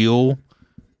of a deal?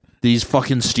 He's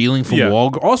fucking stealing from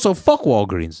Walgreens. Also, fuck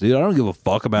Walgreens, dude. I don't give a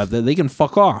fuck about that. They can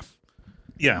fuck off.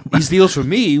 Yeah. He steals from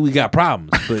me, we got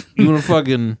problems. But you want to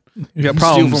fucking steal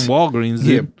from Walgreens,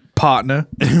 dude. Partner.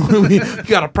 You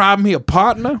got a problem here,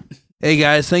 partner? Hey,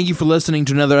 guys. Thank you for listening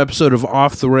to another episode of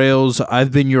Off the Rails.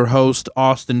 I've been your host,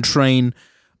 Austin Train.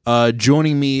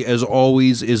 Joining me, as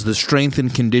always, is the strength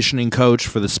and conditioning coach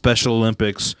for the Special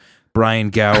Olympics,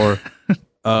 Brian Gower.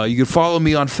 You can follow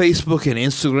me on Facebook and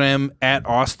Instagram at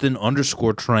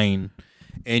Austin_Train.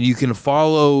 And you can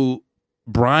follow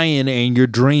Brian and your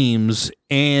dreams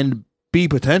and be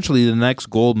potentially the next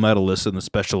gold medalist in the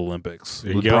Special Olympics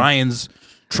with Brian's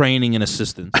training and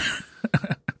assistance.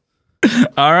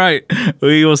 All right.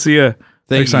 We will see you.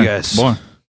 Thank you, guys. Bye.